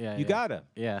 Yeah. You gotta.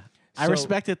 Yeah. I So-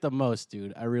 respect it the most,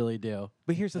 dude. I really do.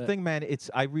 But here's the thing, man.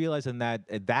 I realized in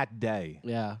that day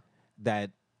Yeah.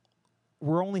 that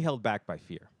we're only held back by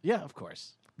fear. Yeah, of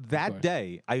course. That course.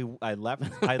 day, I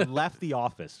left the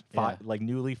office, Yeah. like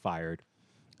newly fired.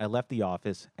 I left the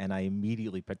office and I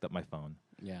immediately picked up my phone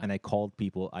Yeah. and I called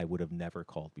people I would have never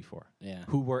called before, Yeah.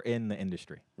 who were in the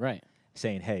industry, Right.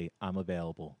 saying, "Hey, I'm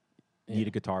available. Yeah. Need a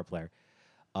guitar player."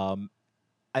 And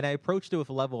I approached it with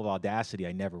a level of audacity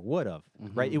I never would have.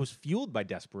 Right? It was fueled by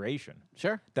desperation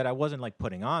Sure. that I wasn't like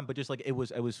putting on, but just like it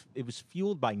was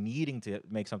fueled by needing to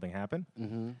make something happen.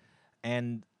 Mm-hmm.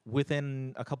 And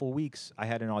within a couple of weeks, I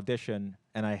had an audition,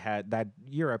 and that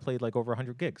year I played like over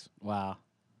 100 gigs. Wow.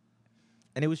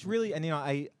 And it was really, and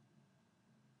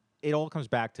it all comes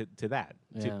back to that,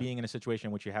 to Yeah. being in a situation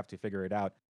in which you have to figure it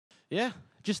out. Yeah.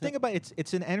 Just think about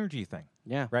it's an energy thing,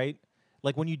 Yeah. right?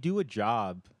 Like when you do a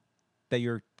job that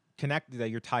you're connected, that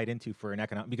you're tied into for an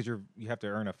economic, because you have to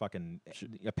earn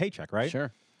a paycheck, right?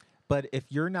 Sure. But if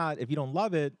you don't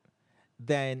love it,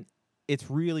 then it's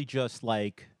really just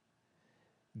like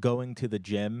going to the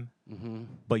gym,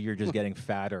 but you're just getting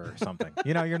fatter or something.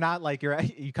 You're not like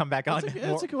you come back on.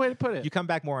 That's a good way to put it. You come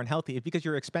back more unhealthy. It's because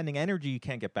you're expending energy you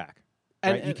can't get back.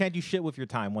 And- Right? You can't do shit with your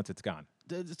time once it's gone.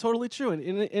 It's totally true, and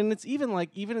it's even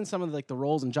in some of the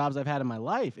roles and jobs I've had in my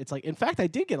life, it's like, in fact, I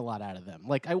did get a lot out of them.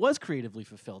 Like, I was creatively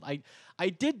fulfilled. I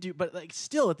did do, but like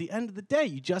still, at the end of the day,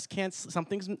 you just can't.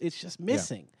 It's just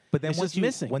missing. Yeah. But then it's once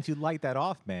just you light that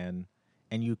off, man,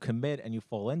 and you commit and you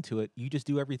fall into it, you just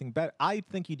do everything better. I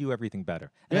think you do everything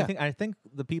better. And Yeah. I think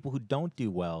the people who don't do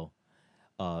well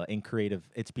in creative,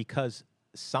 it's because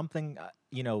something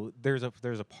there's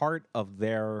a part of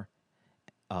their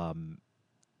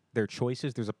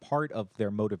choices. There's a part of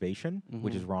their motivation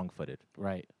which is wrong-footed.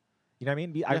 Right. You know what I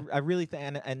mean? Yeah. I really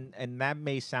and that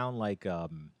may sound like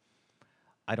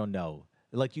I don't know.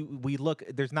 Like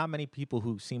there's not many people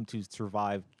who seem to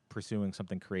survive pursuing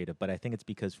something creative, but I think it's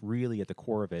because really at the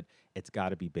core of it, it's got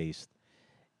to be based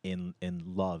in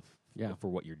love for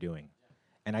what you're doing.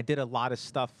 And I did a lot of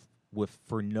stuff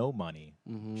for no money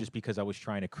just because I was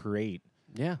trying to create.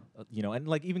 Yeah. And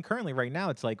like even currently right now,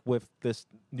 it's like with this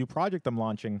new project I'm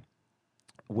launching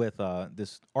with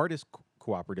this artist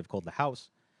cooperative called The House.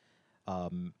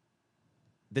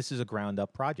 This is a ground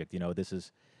up project.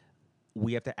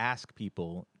 We have to ask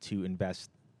people to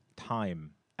invest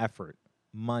time, effort,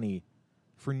 money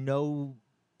for no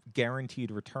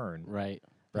guaranteed return. Right.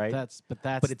 Right.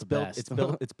 But it's built. best.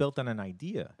 It's built on an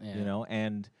idea. Yeah.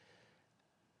 And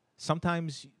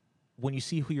sometimes when you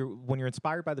see when you're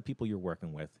inspired by the people you're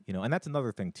working with, and that's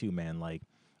another thing too, man. Like,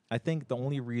 I think the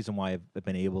only reason why I've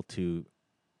been able to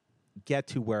get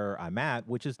to where I'm at,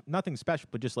 which is nothing special,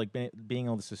 but just like being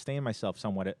able to sustain myself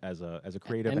somewhat as a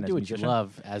creative and as do a what musician, you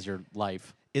love as your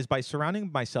life, is by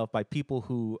surrounding myself by people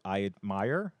who I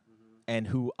admire and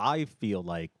who I feel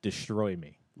like destroy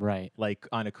me. Right. like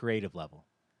on a creative level.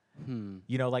 Hmm.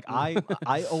 You know, like I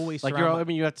always Like surround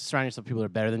you have to surround yourself with people that are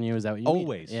better than you. Is that what you mean?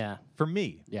 always Yeah. for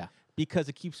me Yeah. because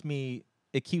it keeps me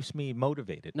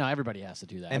motivated. No, everybody has to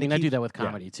do that. And I mean, it I do keeps- that with yeah.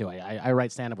 comedy too. I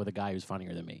write stand up with a guy who's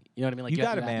funnier than me. You know what I mean? Like You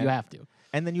got it, man. You have to.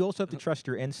 And then you also have to trust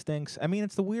your instincts. I mean,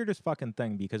 it's the weirdest fucking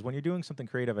thing because when you're doing something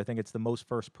creative, I think it's the most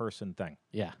first person thing.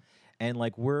 Yeah. And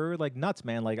like we're like nuts,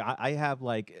 man. Like I have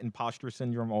like imposter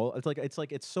syndrome.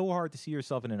 It's so hard to see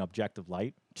yourself in an objective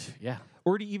light, Yeah.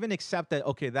 or to even accept that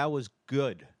okay, that was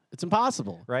good, It's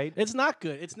impossible. right? It's not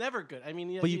good. It's never good. I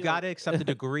mean, But you got to accept the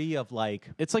degree of like,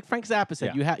 It's like Frank Zappa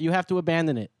said. Yeah. You have to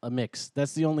abandon it. A mix.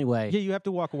 That's the only way. yeah, you have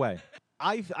to walk away.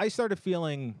 I started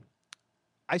feeling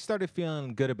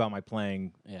good about my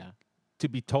playing. Yeah. To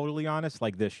be totally honest,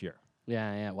 like this year,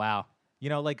 Yeah. Yeah. Wow. you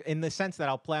know, like in the sense that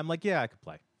I'll play. I'm like, yeah, I could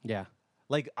play. Yeah.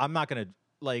 Like I'm not gonna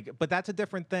like, but that's a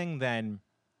different thing than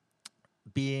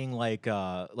being like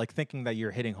thinking that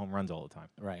you're hitting home runs all the time.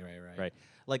 Right. Right.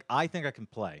 Like I think I can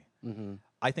play. Mm-hmm.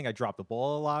 I think I drop the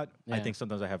ball a lot. I Yeah. think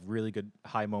sometimes I have really good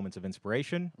high moments of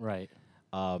inspiration. Right.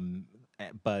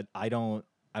 But I don't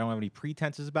have any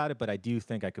pretenses about it. But I do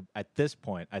think I could. At this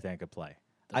point, I think I could play.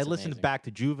 That's I listened amazing. back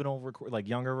to juvenile, like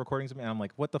younger recordings of me, and I'm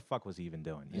like, what the fuck was he even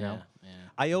doing? You know. Yeah.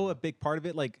 I owe a big part of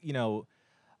it. Like you know,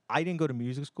 I didn't go to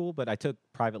music school, but I took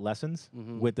private lessons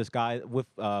with this guy, with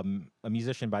a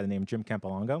musician by the name Jim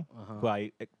Campolongo, who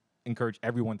I encourage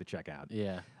everyone to check out.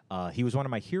 Yeah. He was one of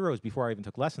my heroes before I even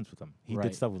took lessons with him. He Right.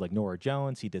 did stuff with like Nora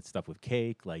Jones. He did stuff with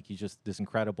Cake. Like he's just this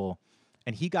incredible,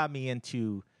 and he got me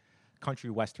into country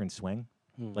western swing,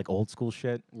 like old school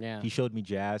shit. Yeah. He showed me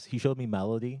jazz. He showed me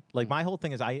melody. Like my whole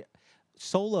thing is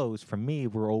solos for me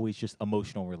were always just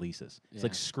emotional releases. It's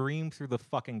like Yeah. scream through the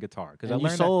fucking guitar because And I you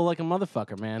learned solo like a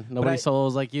motherfucker, man. Nobody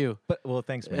solos like you. But well,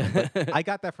 thanks, man. But I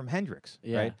got that from Hendrix,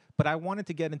 Yeah. right? But I wanted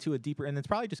to get into a deeper, and it's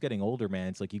probably just getting older, man.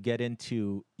 It's like you get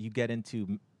into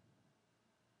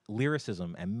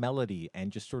lyricism and melody,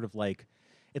 and just sort of like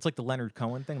it's like the Leonard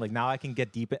Cohen thing. Like now I can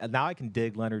get deep. Now I can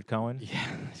dig Leonard Cohen.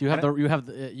 Yeah.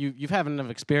 You've had enough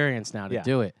experience now to Yeah.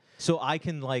 do it. So I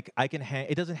can hang.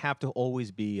 It doesn't have to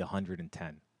always be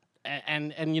 110.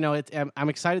 And you know, I'm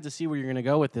excited to see where you're going to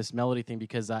go with this melody thing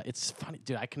because it's funny,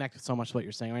 dude. I connect with so much with what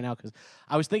you're saying right now because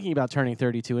I was thinking about turning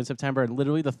 32 in September, and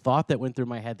literally the thought that went through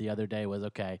my head the other day was,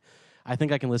 okay, I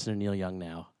think I can listen to Neil Young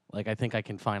now. Like, I think I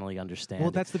can finally understand.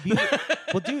 Well, that's the beauty.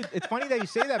 Well, dude, it's funny that you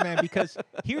say that, man. Because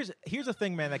here's the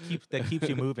thing, man, that keeps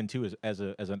you moving too as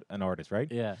an artist, right?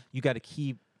 Yeah. You got to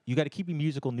keep your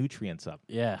musical nutrients up.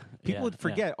 Yeah. People would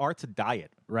forget art's a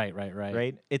diet. Right.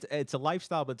 Right? It's a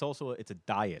lifestyle, but it's a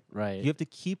diet. Right. You have to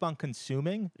keep on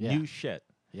consuming new shit.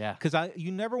 Yeah. Because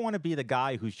you never want to be the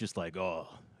guy who's just like, oh,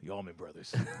 y'all my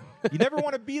brothers. You never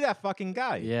want to be that fucking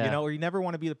guy. Yeah. You know, or you never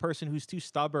want to be the person who's too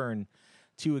stubborn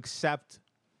to accept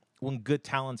when good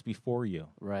talent's before you.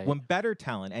 Right. When better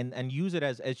talent and use it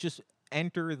as just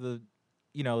enter the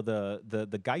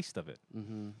geist of it.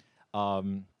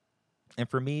 Mm-hmm. And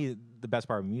for me, the best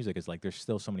part of music is like there's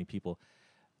still so many people,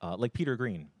 like Peter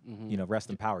Green, you know, rest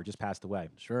in power, just passed away.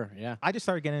 Sure. Yeah. I just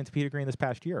started getting into Peter Green this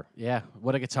past year. Yeah.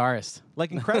 What a guitarist.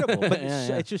 Like incredible, but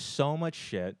Yeah. it's just so much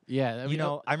shit. Yeah. I mean, You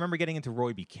know, I remember getting into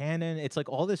Roy Buchanan. It's like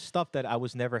all this stuff that I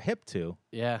was never hip to,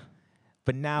 Yeah.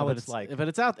 but now But it's like but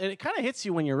it's out. It kind of hits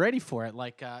you when you're ready for it.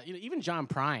 Like, you know, even John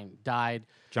Prine died.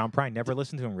 John Prine. Never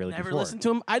listened to him really Never before. listened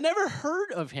to him. I never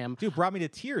heard of him. Dude, brought me to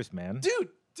tears, man.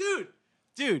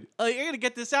 Dude, like, I gotta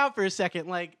get this out for a second.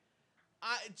 Like,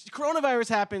 coronavirus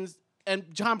happens and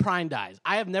John Prine dies.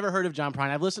 I have never heard of John Prine.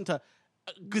 I've listened to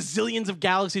gazillions of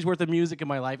galaxies worth of music in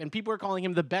my life, and people are calling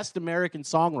him the best American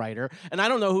songwriter, and I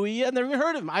don't know who he is. I've never even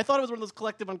heard of him. I thought it was one of those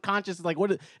collective unconscious, like,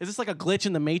 what is this, like a glitch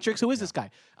in the Matrix? Who is this guy?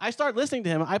 I start listening to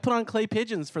him. I put on Clay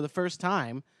Pigeons for the first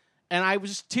time, and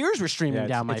tears were streaming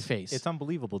down my face. It's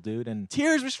unbelievable, dude. And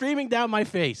Tears were streaming down my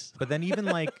face. but then even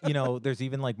like you know, there's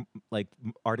even like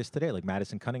artists today, like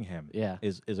Madison Cunningham. Yeah.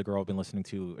 is a girl I've been listening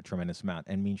to a tremendous amount.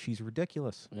 And I mean, she's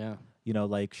ridiculous. Yeah. You know,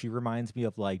 like she reminds me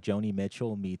of like Joni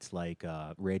Mitchell meets like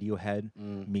Radiohead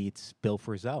meets Bill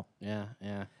Frisell. Yeah.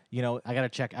 You know, I gotta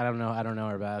check. I don't know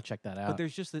her, but I'll check that out. but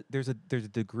there's just there's a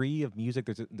degree of music.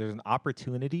 There's an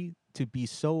opportunity to be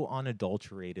so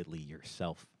unadulteratedly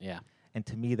yourself. Yeah. And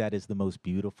to me, that is the most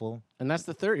beautiful. And that's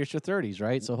it's your 30s,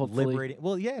 right? So hopefully, Liberating.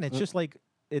 Well, yeah, and it's just like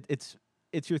it's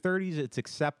your 30s. It's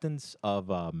acceptance of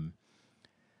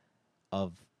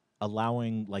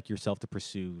allowing like yourself to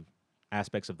pursue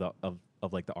aspects of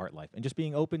like the art life, and just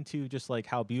being open to just like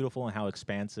how beautiful and how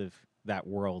expansive that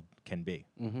world can be.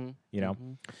 Mm-hmm. You know.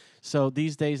 Mm-hmm. So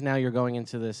these days now you're going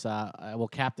into this. I will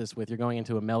cap this with you're going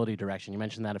into a melody direction. You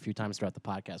mentioned that a few times throughout the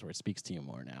podcast, where it speaks to you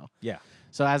more now. Yeah.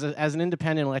 So as an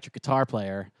independent electric guitar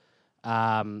player,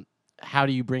 how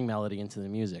do you bring melody into the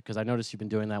music? Because I noticed you've been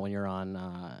doing that when you're on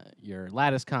your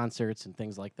Lattice concerts and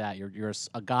things like that. You're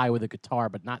a guy with a guitar,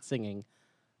 but not singing,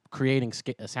 creating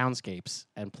soundscapes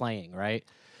and playing, right?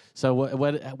 So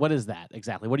what is that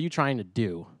exactly? What are you trying to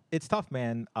do? It's tough,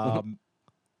 man.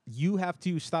 You have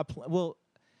to stop. Well,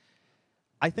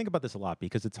 I think about this a lot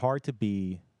because it's hard to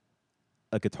be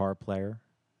a guitar player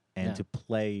and to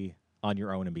play on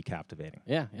your own and be captivating.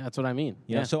 Yeah, that's what I mean.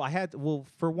 You know, so I had,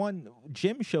 for one,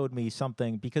 Jim showed me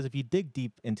something, because if you dig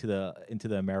deep into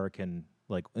the American,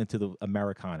 like into the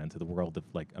Americana, into the world of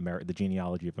like the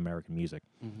genealogy of American music,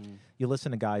 you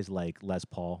listen to guys like Les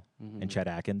Paul and Chet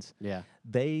Atkins. Yeah.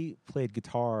 They played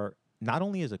guitar not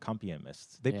only as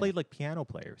accompanists, they played like piano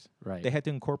players. Right. They had to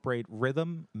incorporate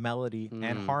rrhythm, melody,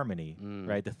 and harmony,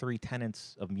 right? The three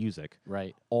tenets of music,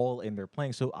 right, all in their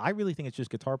playing. So I really think it's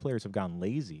just guitar players have gotten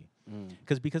lazy.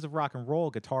 Because of rock and roll,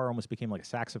 guitar almost became like a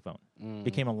saxophone,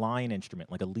 became a line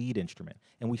instrument, like a lead instrument.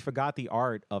 And we forgot the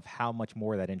art of how much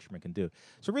more that instrument can do.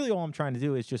 So really all I'm trying to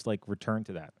do is just like return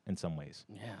to that in some ways.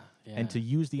 Yeah. And to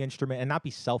use the instrument and not be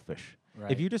selfish.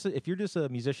 Right. If you're just a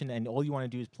musician and all you want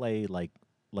to do is play like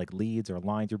leads or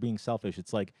lines, you're being selfish.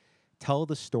 It's like, tell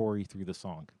the story through the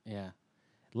song. Yeah.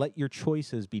 Let your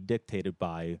choices be dictated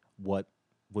by what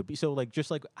would be. So like,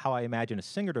 just like how I imagine a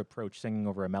singer to approach singing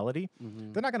over a melody,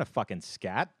 they're not going to fucking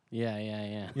scat.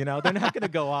 Yeah. You know, they're not going to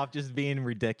go off just being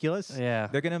ridiculous. Yeah.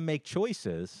 They're going to make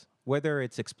choices, whether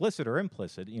it's explicit or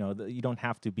implicit. You know, you don't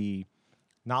have to be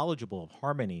knowledgeable of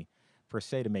harmony per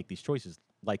se to make these choices,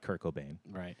 like Kurt Cobain.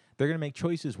 Right. They're going to make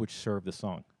choices which serve the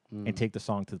song and take the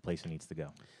song to the place it needs to go.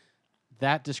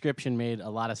 That description made a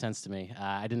lot of sense to me.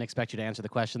 I didn't expect you to answer the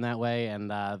question that way, and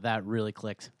that really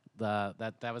clicked.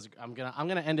 That was. I'm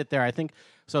gonna end it there. I think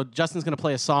so. Justin's gonna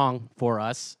play a song for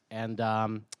us, and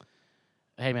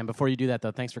hey, man, before you do that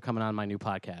though, thanks for coming on my new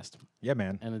podcast. Yeah,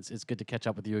 man. And it's good to catch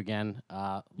up with you again.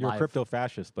 You're live. a crypto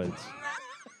fascist, but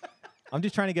I'm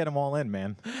just trying to get them all in,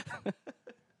 man.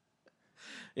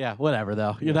 Yeah, whatever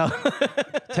though. You know,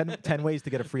 10 ways to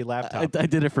get a free laptop. I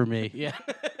did it for me. Yeah.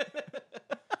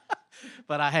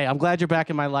 But hey, I'm glad you're back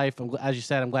in my life. As you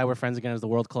said, I'm glad we're friends again as the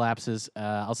world collapses.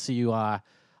 I'll see you at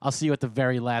the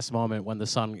very last moment when the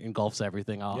sun engulfs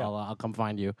everything. I'll come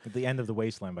find you. At the End of the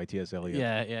Wasteland by T.S. Eliot.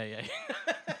 Yeah.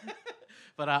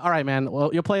 But all right, man. Well,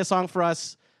 you'll play a song for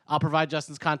us. I'll provide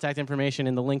Justin's contact information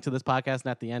in the link to this podcast and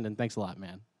at the end. And thanks a lot,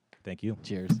 man. Thank you.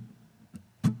 Cheers.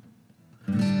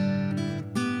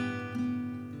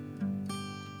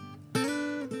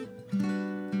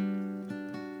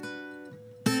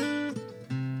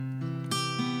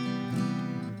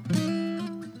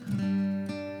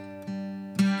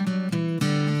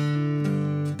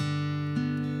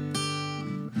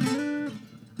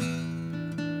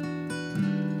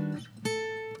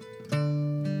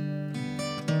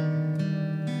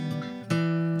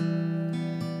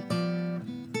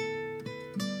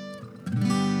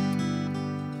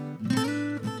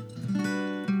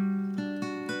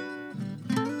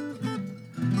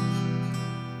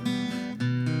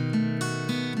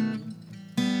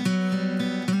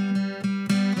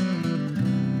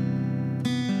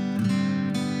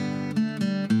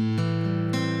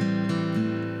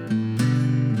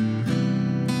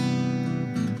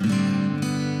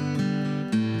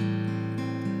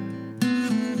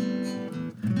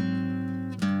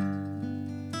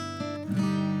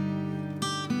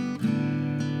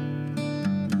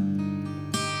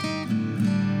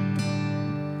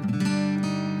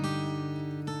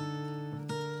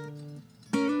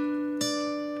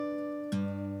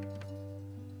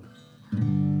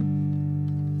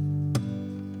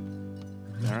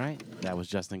 That was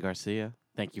Justin Garcia.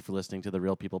 Thank you for listening to the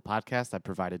Real People Podcast. I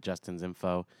provided Justin's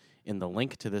info in the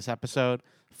link to this episode.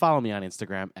 Follow me on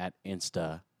Instagram at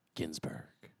InstaGinsberg.